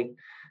day,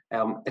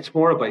 it's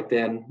more about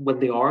then when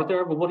they are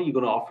there, but what are you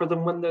going to offer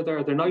them when they're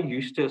there? They're now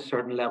used to a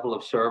certain level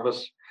of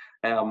service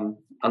and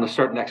a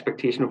certain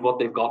expectation of what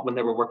they've got when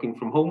they were working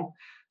from home.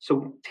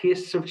 So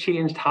tastes have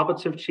changed,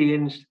 habits have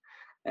changed.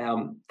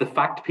 The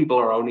fact people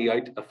are only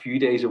out a few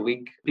days a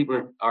week,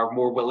 people are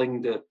more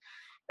willing to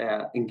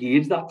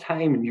engage that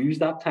time and use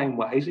that time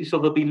wisely. So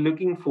they'll be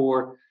looking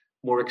for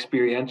more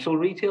experiential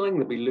retailing.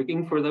 They'll be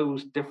looking for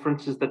those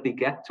differences that they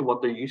get to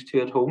what they're used to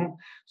at home.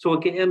 So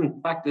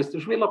again,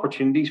 there's real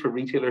opportunities for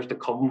retailers to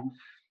come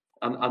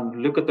and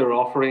look at their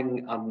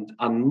offering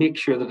and make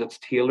sure that it's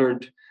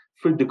tailored.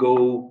 Food to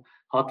go,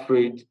 hot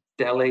food,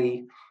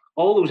 deli,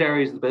 all those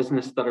areas of the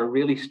business that are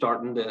really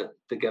starting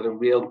to get a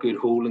real good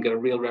hold and get a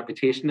real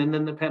reputation in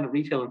independent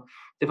retailing.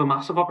 They have a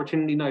massive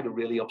opportunity now to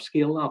really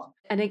upscale that.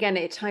 And again,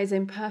 it ties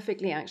in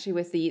perfectly actually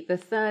with the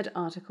third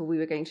article we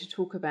were going to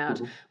talk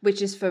about,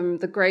 which is from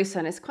The Grocer.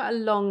 And it's quite a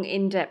long,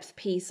 in-depth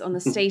piece on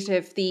the state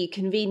of the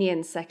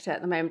convenience sector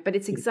at the moment, but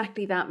it's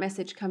exactly that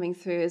message coming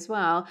through as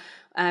well.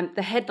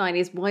 The headline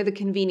is why the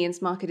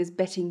convenience market is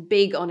betting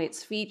big on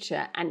its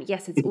future. And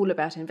yes, it's all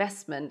about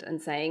investment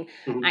and saying,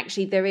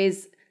 actually, there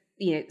is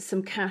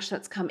some cash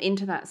that's come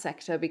into that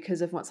sector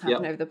because of what's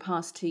happened over the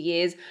past 2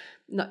 years.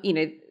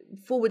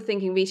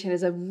 Forward-thinking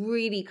retailers are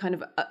really kind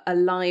of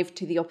alive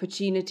to the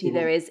opportunity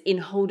there is in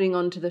holding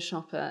on to the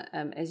shopper,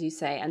 as you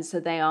say. And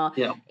so they are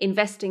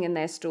investing in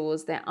their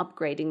stores, they're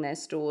upgrading their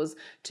stores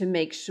to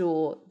make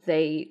sure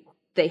they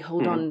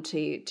hold on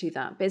to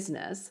that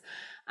business.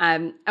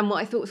 And what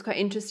I thought was quite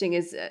interesting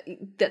is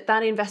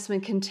that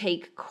investment can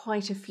take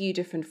quite a few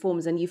different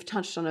forms, and you've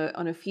touched on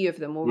a few of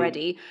them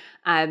already.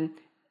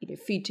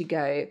 Food to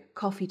go,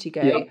 coffee to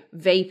go,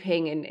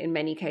 vaping in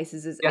many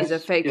cases is a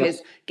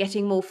focus,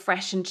 getting more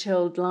fresh and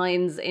chilled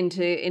lines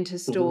into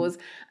stores,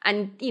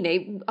 and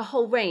a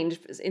whole range,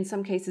 in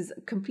some cases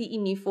completely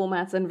new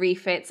formats and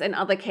refits, in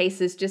other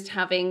cases just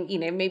having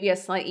maybe a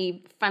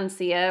slightly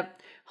fancier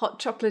hot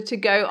chocolate to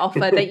go offer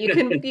that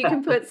you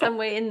can put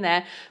somewhere in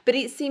there. But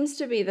it seems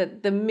to be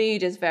that the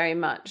mood is very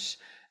much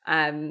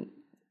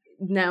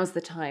now's the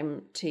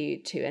time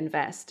to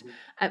invest,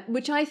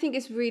 which I think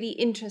is really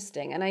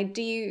interesting. And I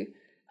do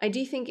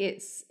think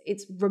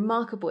it's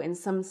remarkable in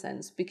some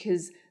sense,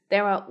 because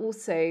there are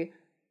also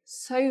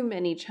so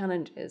many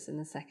challenges in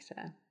the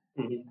sector.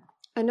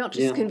 And not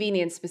just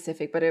convenience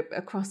specific, but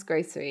across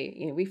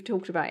grocery. We've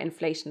talked about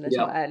inflation a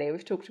little earlier.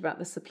 We've talked about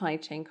the supply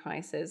chain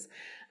crisis.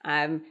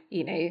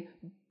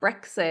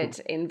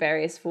 Brexit in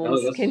various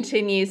forms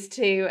continues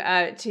to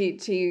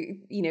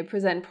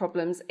present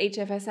problems.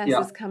 HFSS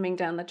is coming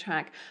down the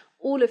track.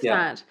 All of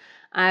that.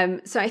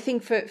 So I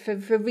think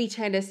for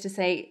retailers to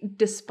say,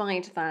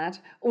 despite that,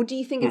 or do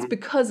you think it's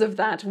because of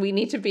that we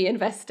need to be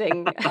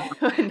investing?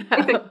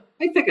 I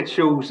think it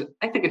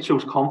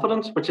shows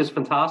confidence, which is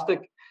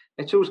fantastic.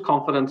 It shows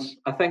confidence.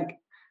 I think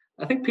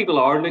people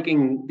are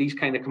looking these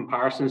kind of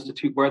comparisons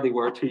to where they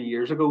were 2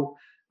 years ago,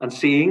 and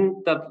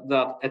seeing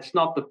that it's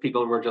not that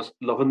people were just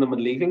loving them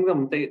and leaving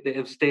them. They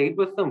have stayed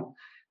with them,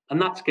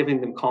 and that's giving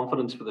them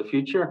confidence for the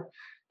future.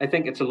 I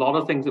think it's a lot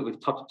of things that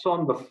we've touched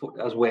on before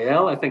as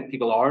well. I think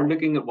people are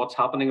looking at what's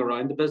happening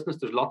around the business.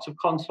 There's lots of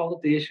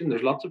consolidation.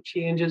 There's lots of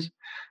changes.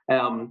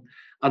 And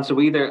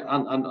so either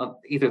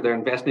they're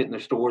investing in their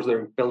stores,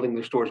 they're building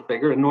their stores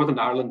bigger. In Northern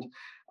Ireland,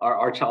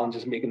 our challenge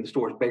is making the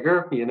stores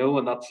bigger,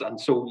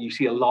 and so you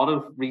see a lot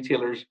of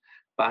retailers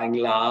buying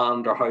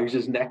land or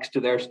houses next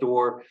to their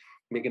store,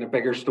 making a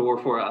bigger store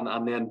for it,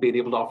 and then being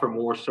able to offer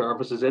more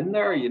services in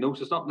there. So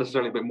it's not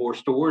necessarily about more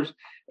stores;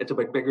 it's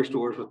about bigger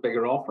stores with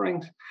bigger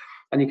offerings.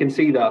 And you can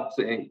see that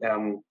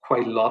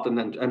quite a lot, and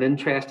an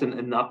interest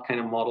in that kind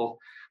of model.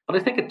 But I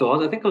think it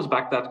does. I think it goes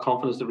back to that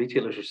confidence the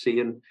retailers are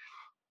seeing,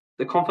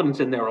 the confidence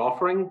in their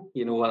offering,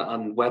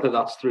 and whether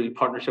that's through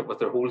partnership with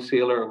their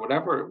wholesaler or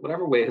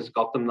whatever way has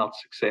got them that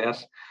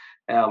success.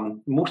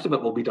 Most of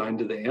it will be down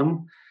to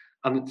them,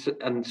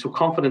 and so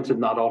confidence in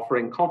that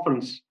offering,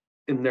 confidence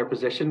in their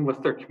position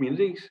with their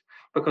communities,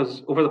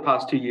 because over the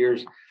past 2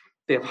 years,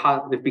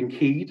 they've been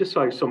key to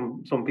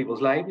some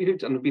people's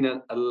livelihoods, and have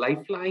been a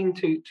lifeline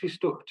to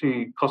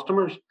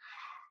customers.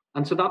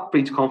 And so that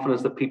breeds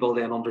confidence that people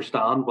then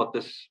understand what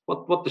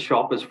the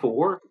shop is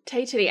for.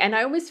 Totally. And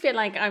I always feel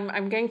like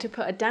I'm going to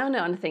put a downer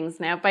on things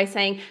now by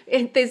saying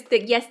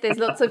there's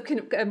lots of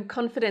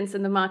confidence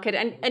in the market,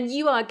 and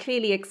you are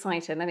clearly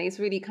excited. I think it's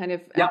really kind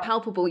of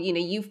palpable.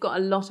 You've got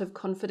a lot of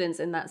confidence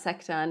in that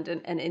sector and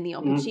in the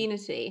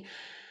opportunity.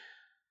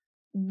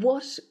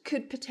 What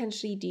could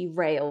potentially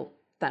derail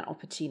that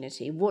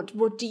opportunity?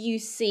 What do you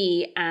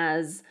see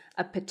as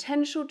a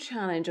potential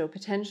challenge or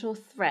potential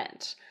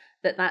threat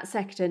that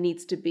sector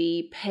needs to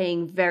be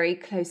paying very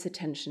close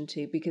attention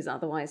to, because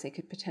otherwise it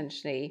could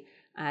potentially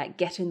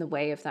get in the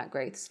way of that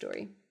growth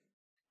story?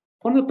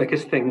 One of the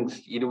biggest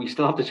things, we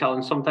still have to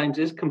challenge sometimes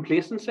is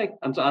complacency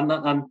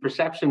and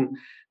perception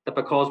that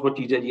because what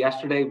you did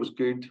yesterday was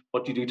good,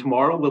 what you do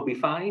tomorrow will be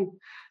fine.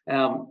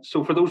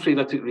 So for those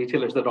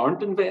retailers that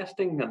aren't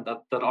investing and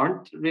that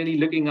aren't really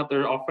looking at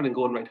their offering and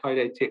going, right, how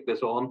do I take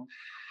this on?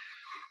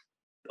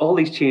 All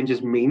these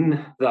changes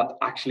mean that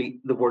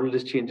actually the world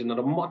is changing at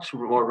a much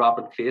more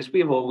rapid pace. We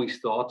have always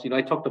thought,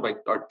 I talked about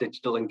our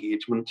digital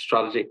engagement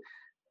strategy.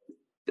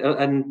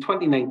 In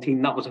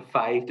 2019, that was a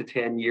 5 to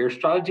 10 year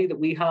strategy that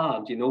we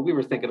had. We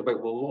were thinking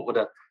about, well, what would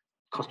a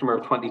customer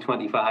of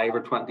 2025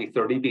 or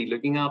 2030 be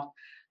looking at?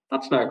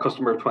 That's now a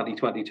customer of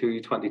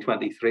 2022,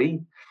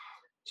 2023.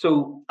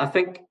 So I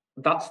think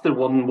that's the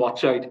one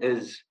watch out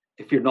is,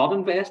 if you're not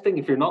investing,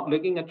 if you're not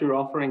looking at your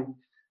offering,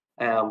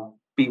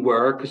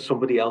 beware, because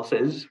somebody else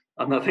is.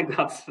 And I think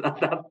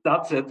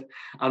that's it.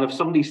 And if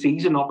somebody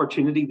sees an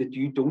opportunity that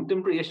you don't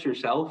embrace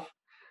yourself,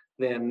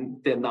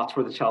 then that's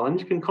where the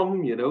challenge can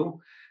come,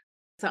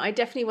 So I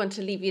definitely want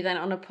to leave you then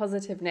on a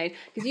positive note,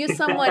 because you're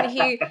someone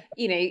who,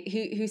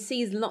 who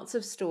sees lots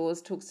of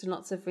stores, talks to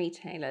lots of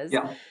retailers.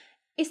 Yeah.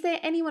 Is there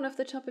anyone off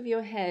the top of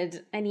your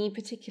head, any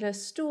particular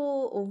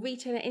store or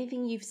retailer,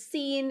 anything you've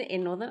seen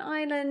in Northern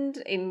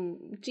Ireland,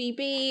 in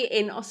GB,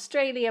 in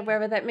Australia,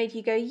 wherever, that made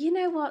you go, you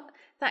know what,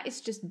 that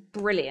is just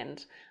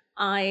brilliant.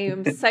 I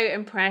am so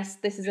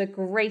impressed. This is a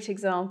great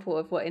example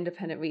of what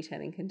independent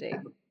retailing can do.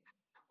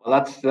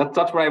 Well,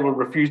 that's where I will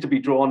refuse to be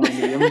drawn on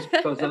names,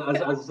 because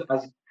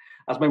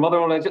as my mother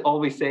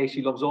always says,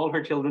 she loves all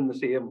her children the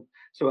same.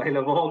 So I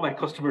love all my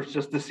customers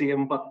just the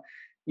same. But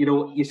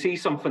you see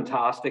some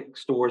fantastic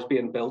stores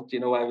being built.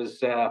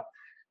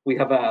 We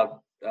have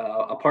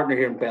a partner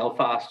here in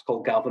Belfast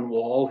called Gavin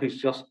Wall,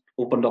 who's just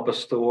opened up a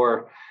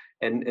store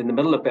in the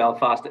middle of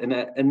Belfast,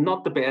 in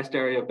not the best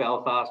area of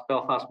Belfast.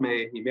 Belfast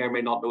you may or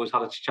may not know, has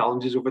had its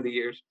challenges over the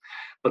years,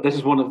 but this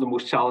is one of the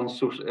most challenged,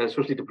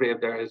 socially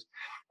depraved areas,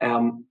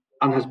 and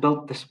has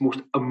built this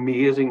most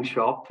amazing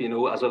shop,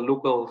 as a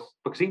local,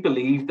 because he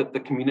believed that the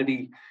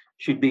community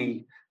should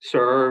be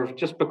served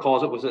just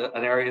because it was an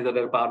area that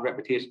had a bad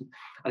reputation.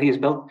 And he has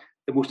built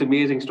the most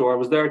amazing store. I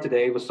was there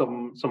today with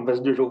some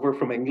visitors over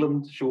from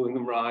England, showing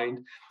them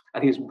around,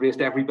 and he's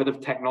embraced every bit of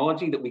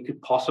technology that we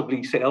could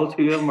possibly sell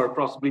to him or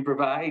possibly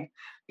provide.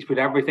 He's put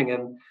everything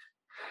in.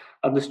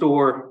 And the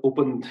store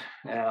opened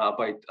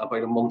about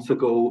a month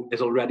ago,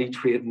 is already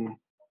trading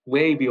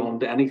way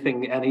beyond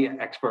anything any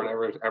expert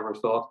ever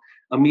thought.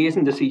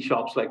 Amazing to see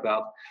shops like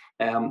that.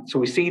 So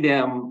we see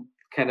them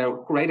kind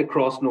of right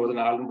across Northern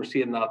Ireland. We're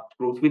seeing that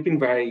growth. We've been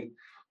very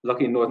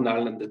lucky in Northern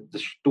Ireland. The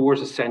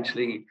stores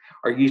essentially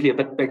are usually a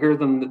bit bigger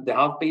than they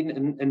have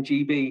been in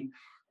GB.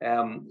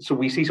 So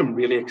we see some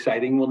really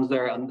exciting ones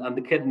there. And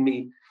the kid in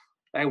me,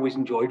 I always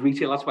enjoyed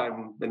retail. That's why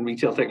I'm in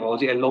retail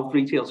technology. I love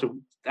retail. So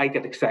I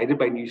get excited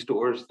by new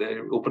stores that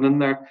are opening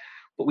there.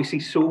 But we see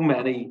so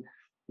many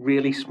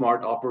really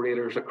smart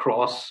operators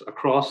across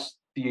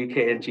the UK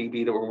and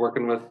GB that we're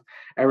working with.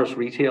 Eris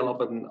Retail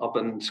up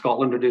in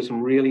Scotland are doing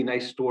some really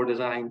nice store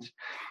designs,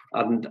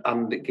 and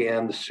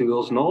again the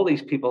Sewells and all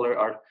these people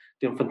are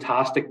doing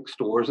fantastic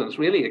stores, and it's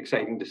really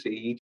exciting to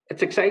see.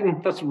 It's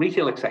exciting. That's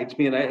retail excites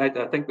me, and I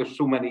think there's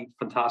so many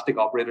fantastic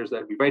operators that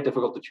it'd be very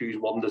difficult to choose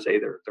one to say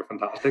they're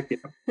fantastic.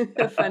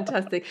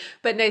 Fantastic.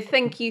 But no,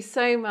 thank you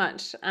so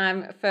much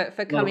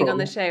for coming on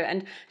the show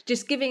and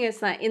just giving us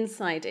that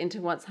insight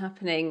into what's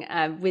happening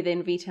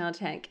within retail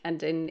tech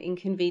and in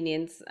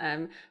convenience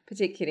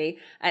particularly.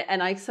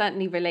 And I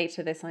certainly relate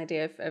to this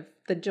idea of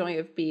the joy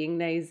of being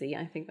nosy.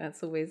 I think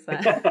that's always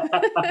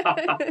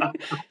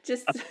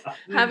just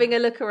having a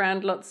look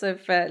around lots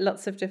of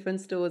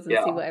different stores and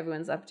see what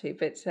everyone's up to.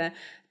 But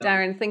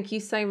Darren, thank you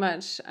so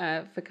much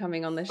for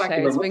coming on the show.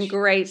 It's been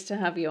great to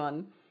have you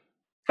on.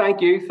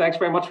 Thank you. Thanks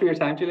very much for your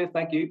time, Julia.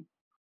 Thank you.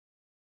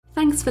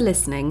 Thanks for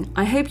listening.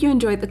 I hope you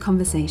enjoyed the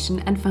conversation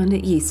and found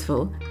it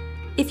useful.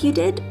 If you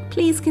did,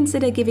 please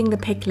consider giving the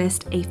Pick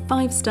List a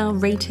 5-star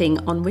rating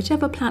on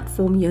whichever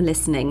platform you're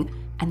listening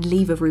and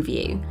leave a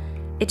review.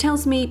 It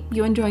tells me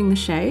you're enjoying the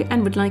show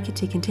and would like it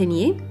to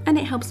continue, and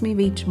it helps me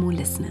reach more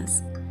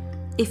listeners.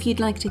 If you'd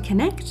like to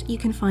connect, you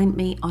can find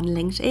me on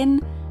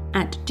LinkedIn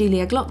at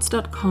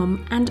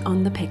juliaglotz.com and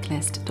on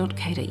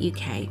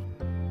thepicklist.co.uk.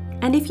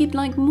 And if you'd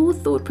like more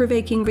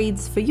thought-provoking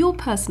reads for your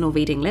personal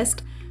reading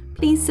list,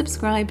 please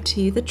subscribe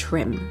to The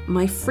Trim,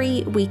 my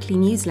free weekly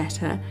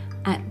newsletter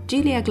at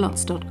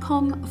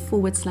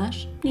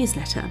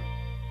juliaglotz.com/newsletter.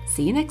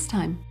 See you next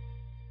time.